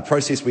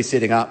process we're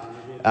setting up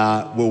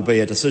will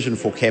be a decision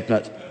for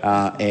Cabinet,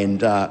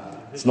 and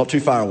it's not too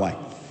far away.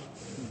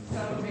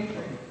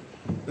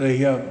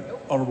 The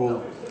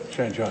Honourable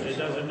Shane Jones. He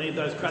doesn't need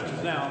those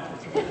crutches now.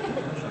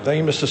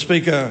 Thank you, Mr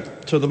Speaker.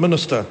 To the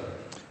Minister,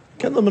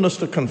 can the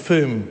Minister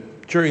confirm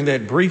during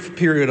that brief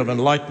period of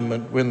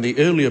enlightenment when the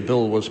earlier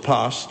bill was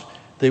passed,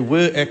 there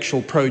were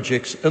actual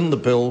projects in the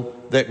bill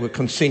that were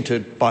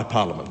consented by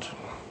Parliament?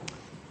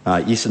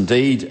 Yes,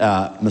 indeed,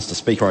 Mr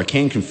Speaker. I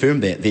can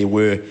confirm that there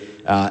were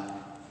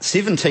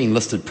 17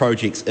 listed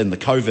projects in the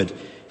COVID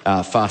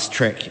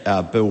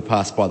fast-track bill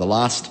passed by the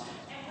last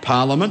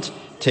Parliament.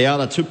 Te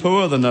Ara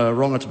Tupua, the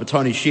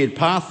Rangatamatone Shared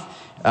Path,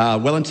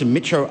 Wellington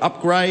Metro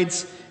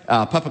upgrades,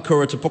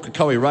 Papakura to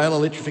Pukekohe Rail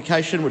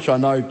electrification, which I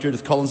know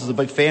Judith Collins is a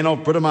big fan of,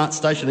 Britomart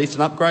Station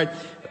Eastern upgrade,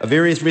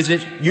 various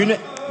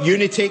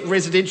Unitec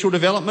residential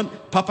development,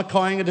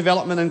 Papakainga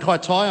development in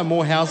Kaitaia,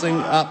 more housing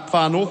up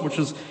far north, which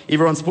is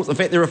everyone supports. In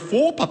fact, there are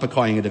 4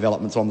 Papakainga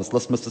developments on this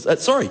list,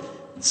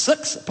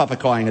 6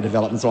 Papakainga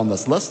developments on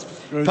this list.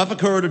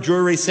 Papakura to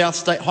Drury South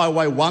State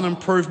Highway 1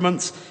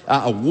 improvements,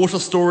 a water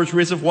storage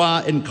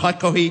reservoir in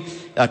Kaikohe,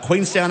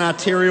 Queenstown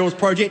Arterials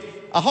project,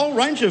 a whole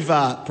range of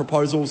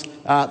proposals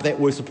that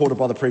were supported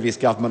by the previous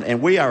government,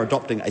 and we are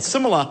adopting a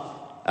similar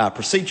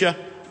procedure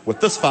with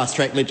this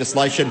fast-track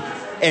legislation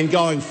and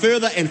going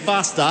further and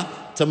faster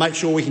to make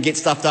sure we can get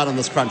stuff done in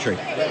this country.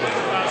 The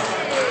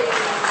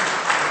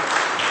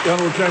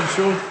Honourable James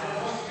Shaw.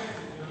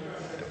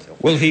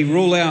 Will he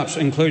rule out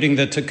including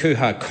the Te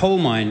Kuha coal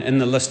mine in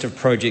the list of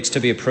projects to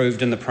be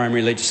approved in the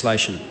primary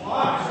legislation?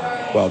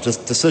 Well,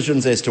 just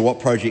decisions as to what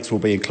projects will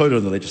be included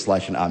in the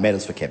legislation are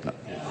matters for Cabinet.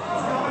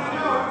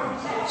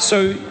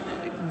 So,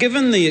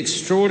 given the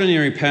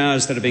extraordinary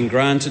powers that have been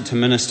granted to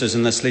ministers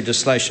in this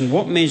legislation,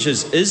 what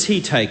measures is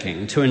he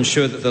taking to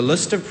ensure that the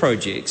list of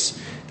projects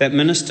that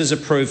ministers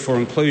approve for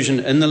inclusion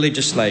in the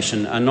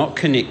legislation are not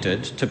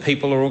connected to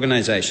people or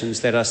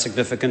organisations that are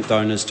significant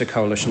donors to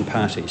coalition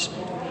parties?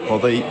 Well,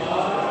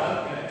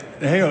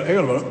 hang on a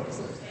minute.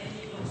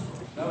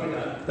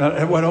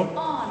 Wait on.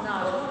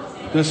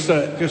 Just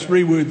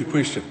reword the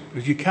question,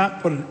 because you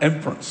can't put an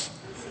inference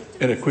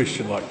in a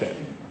question like that.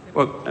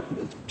 Well,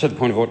 to the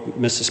point of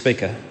what, Mr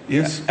Speaker,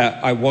 yes,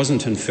 I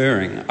wasn't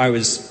inferring. I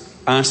was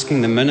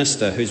asking the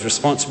minister who's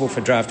responsible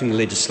for drafting the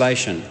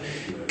legislation,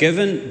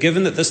 given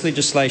that this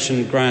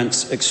legislation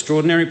grants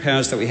extraordinary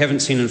powers that we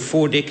haven't seen in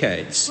 4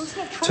 decades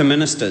to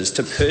ministers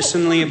to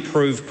personally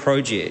approve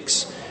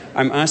projects,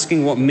 I'm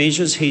asking what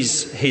measures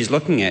he's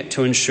looking at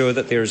to ensure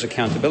that there is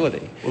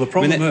accountability. Well, the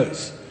problem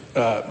is,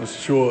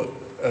 Mr Shaw,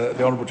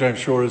 the Honourable James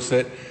Shaw, is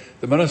that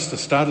the minister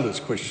started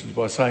his questions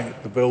by saying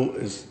that the bill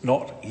is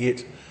not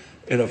yet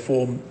in a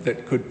form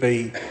that could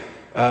be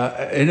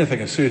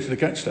anything asserted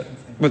against it.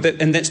 Well,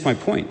 and that's my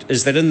point,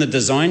 is that in the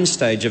design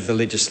stage of the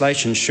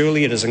legislation,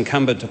 surely it is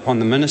incumbent upon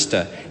the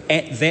minister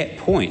at that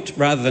point,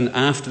 rather than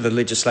after the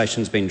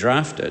legislation's been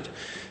drafted,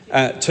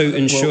 to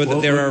ensure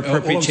that there are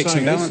appropriate checks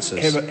and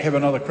balances. Have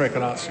another crack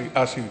at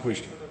asking the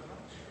question.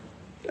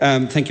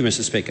 Thank you,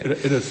 Mr Speaker.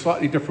 In a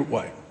slightly different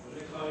way.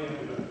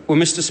 Well,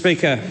 Mr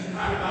Speaker,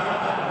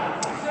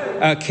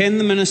 can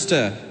the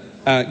minister,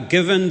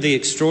 given the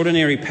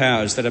extraordinary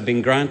powers that have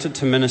been granted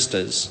to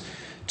ministers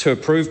to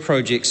approve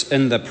projects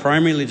in the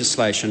primary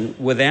legislation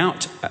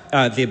without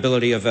the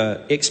ability of an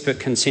expert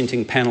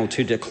consenting panel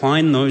to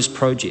decline those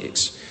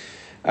projects,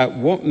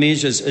 what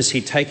measures is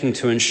he taking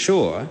to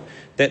ensure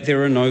that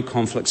there are no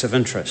conflicts of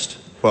interest?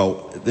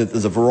 Well,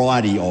 there's a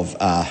variety of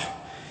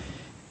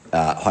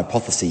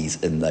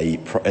hypotheses in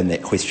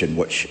that question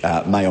which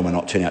may or may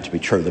not turn out to be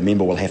true. The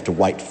member will have to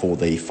wait for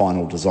the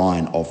final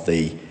design of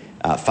the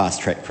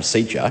fast-track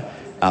procedure.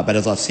 But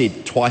as I've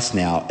said twice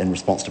now in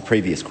response to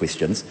previous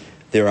questions,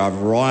 there are a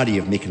variety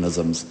of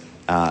mechanisms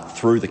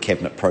through the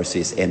Cabinet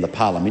process and the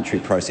parliamentary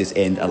process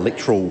and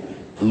electoral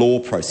law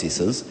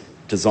processes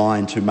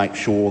designed to make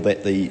sure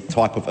that the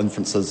type of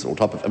inferences or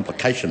type of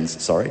implications,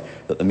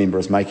 that the member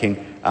is making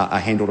are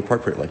handled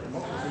appropriately.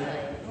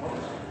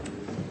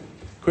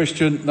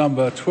 Question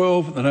number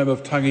 12, in the name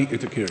of Tangi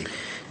Utikere.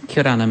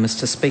 Kia ora,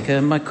 Mr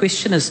Speaker. My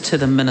question is to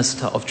the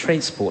Minister of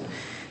Transport.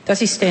 Does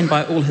he stand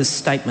by all his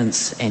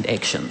statements and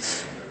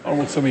actions?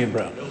 Honourable Simeon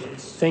Brown.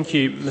 Thank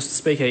you, Mr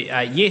Speaker.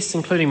 Yes,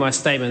 including my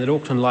statement that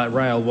Auckland Light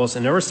Rail was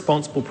an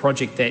irresponsible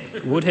project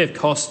that would have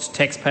cost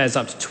taxpayers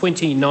up to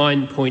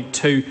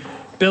 $29.2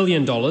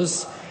 billion,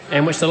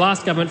 and which the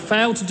last government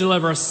failed to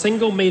deliver a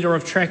single metre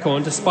of track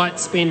on despite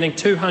spending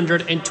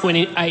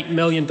 $228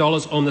 million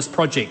on this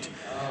project.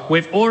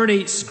 We've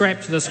already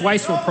scrapped this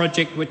wasteful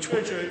project, which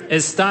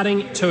is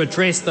starting to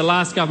address the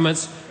last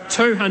government's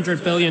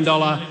 $200 billion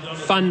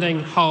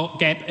funding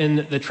gap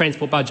in the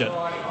transport budget.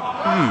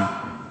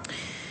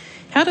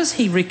 How does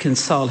he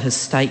reconcile his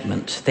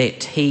statement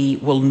that he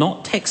will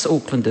not tax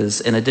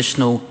Aucklanders an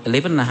additional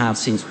 11.5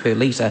 cents per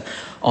litre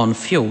on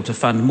fuel to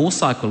fund more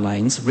cycle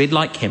lanes, red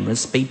light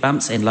cameras, speed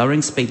bumps and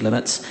lowering speed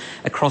limits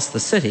across the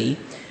city,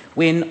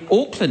 when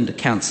Auckland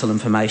Council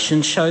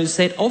information shows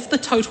that of the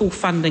total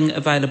funding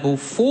available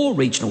for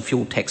regional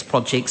fuel tax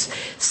projects,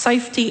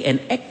 safety and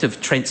active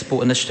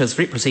transport initiatives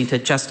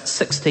represented just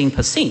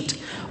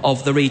 16%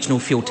 of the regional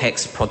fuel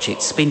tax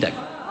project spending?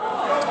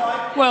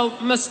 Well,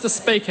 Mr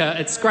Speaker,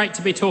 it's great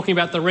to be talking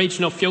about the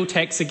regional fuel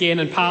tax again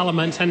in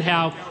Parliament and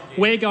how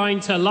we're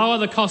going to lower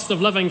the cost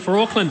of living for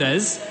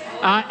Aucklanders.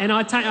 And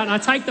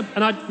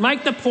I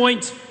make the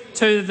point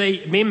to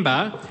the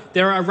member,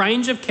 there are a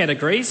range of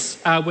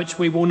categories which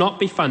we will not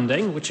be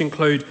funding, which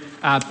include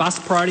bus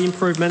priority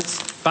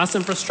improvements, bus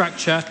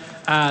infrastructure,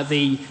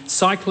 the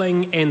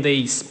cycling and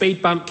the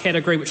speed bump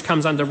category, which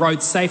comes under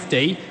road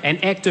safety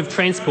and active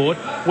transport,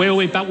 we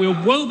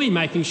will be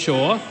making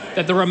sure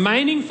that the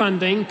remaining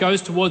funding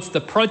goes towards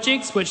the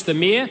projects which the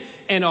Mayor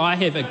and I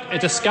have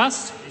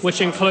discussed,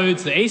 which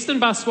includes the Eastern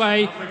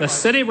Busway, the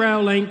City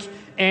Rail Link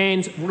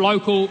and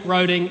local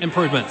roading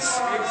improvements.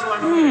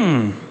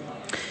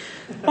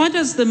 Why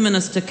does the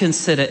Minister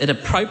consider it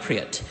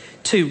appropriate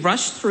to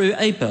rush through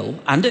a bill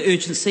under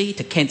urgency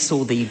to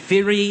cancel the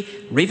very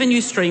revenue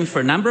stream for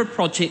a number of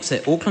projects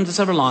that Aucklanders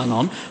are relying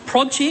on,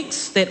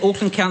 projects that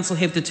Auckland Council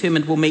have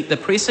determined will meet the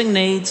pressing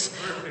needs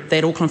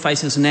that Auckland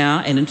faces now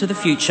and into the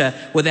future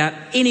without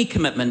any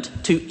commitment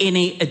to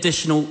any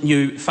additional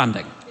new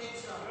funding?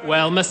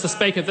 Well, Mr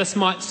Speaker, this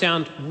might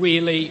sound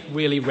really,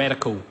 really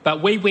radical,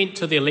 but we went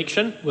to the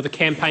election with a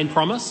campaign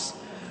promise.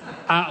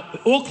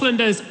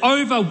 Aucklanders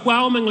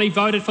overwhelmingly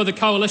voted for the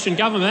coalition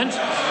government,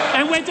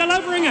 and we're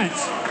delivering it.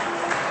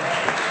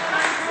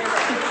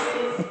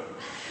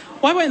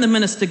 Why won't the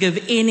Minister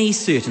give any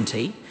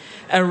certainty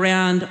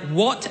around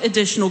what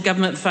additional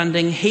government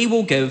funding he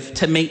will give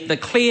to meet the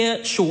clear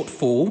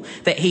shortfall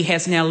that he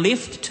has now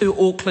left to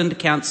Auckland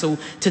Council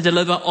to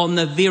deliver on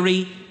the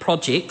very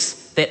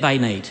projects that they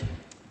need?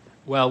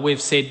 Well,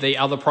 we've said the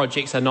other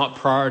projects are not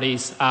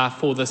priorities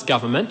for this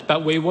government,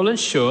 but we will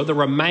ensure the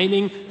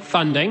remaining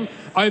funding,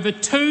 over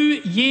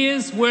 2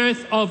 years'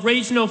 worth of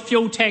regional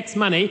fuel tax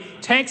money,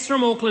 tax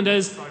from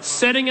Aucklanders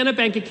sitting in a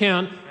bank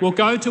account, will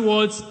go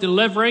towards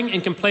delivering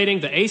and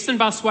completing the Eastern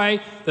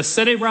Busway, the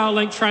City Rail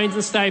Link trains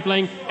and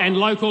stabling, and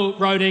local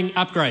roading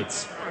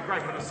upgrades.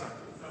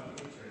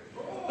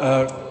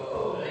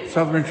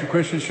 Supplementary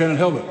question, Shannon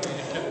Hilbert.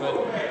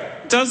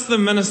 Does the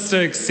Minister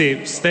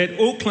accept that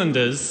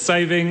Aucklanders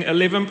saving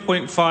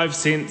 11.5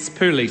 cents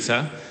per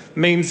litre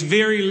means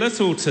very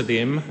little to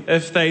them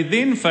if they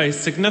then face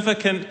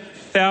significant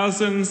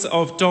thousands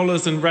of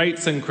dollars in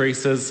rates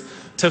increases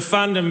to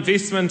fund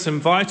investment in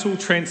vital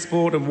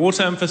transport and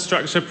water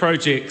infrastructure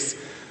projects?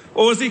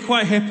 Or is he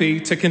quite happy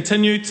to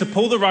continue to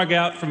pull the rug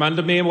out from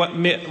under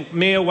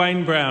Mayor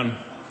Wayne Brown?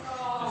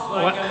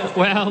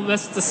 Well,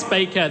 Mr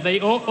Speaker,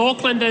 the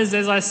Aucklanders,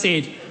 as I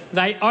said,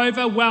 they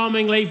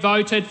overwhelmingly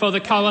voted for the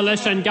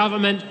coalition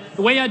government.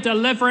 We are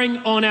delivering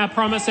on our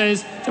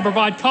promises to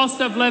provide cost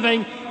of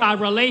living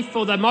relief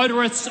for the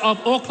motorists of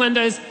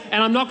Aucklanders,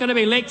 and I'm not going to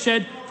be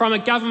lectured from a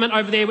government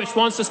over there which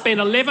wants to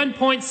spend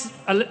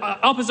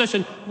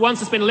opposition wants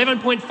to spend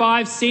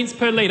 11.5 cents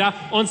per litre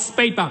on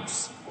speed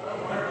bumps.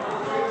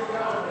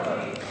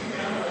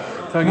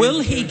 Will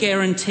he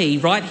guarantee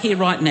right here,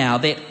 right now,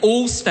 that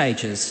all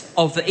stages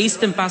of the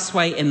Eastern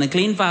Busway and the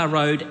Glenvar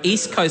Road,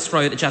 East Coast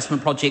Road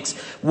adjustment projects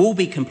will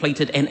be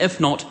completed, and if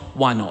not,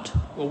 why not?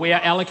 Well, we are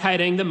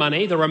allocating the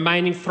money, the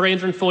remaining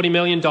 $340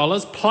 million,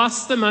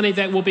 plus the money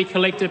that will be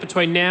collected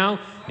between now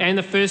and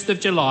the 1st of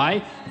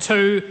July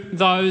to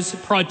those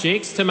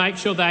projects to make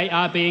sure they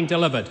are being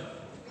delivered.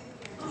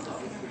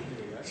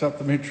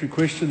 Supplementary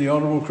question, the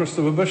Honourable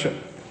Christopher Bishop.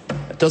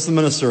 Does the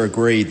Minister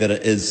agree that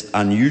it is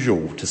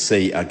unusual to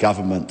see a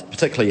government,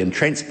 particularly in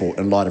transport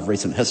in light of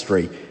recent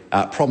history,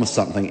 promise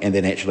something and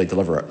then actually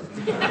deliver it?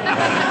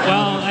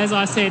 Well, as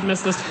I said,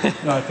 Mr.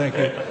 No, thank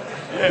you.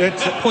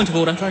 That's point of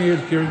order.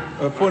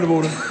 Point of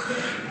order.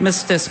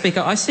 Mr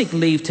Speaker, I seek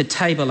leave to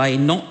table a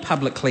not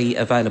publicly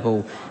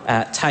available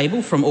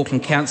table from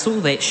Auckland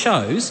Council that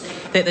shows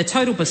that the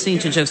total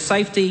percentage of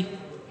safety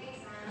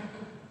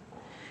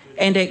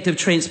and active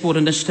transport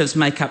initiatives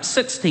make up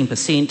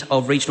 16%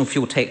 of regional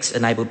fuel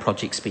tax-enabled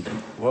project spending.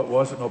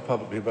 Why is it not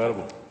publicly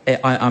available?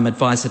 I'm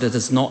advised that it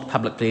is not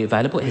publicly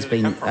available. It has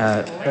been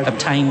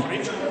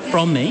obtained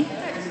from me.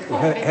 Well,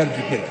 how did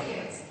you get it?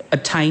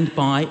 Obtained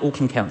by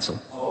Auckland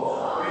Council.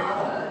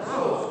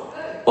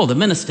 Well, the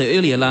Minister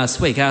earlier last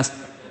week asked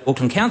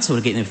Auckland Council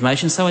to get the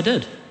information, so I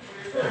did.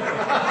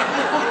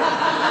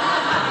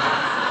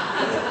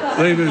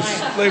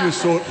 Leavers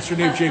sought. Is there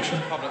any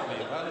objection?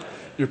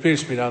 It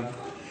appears to be done.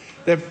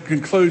 That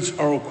concludes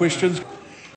oral questions.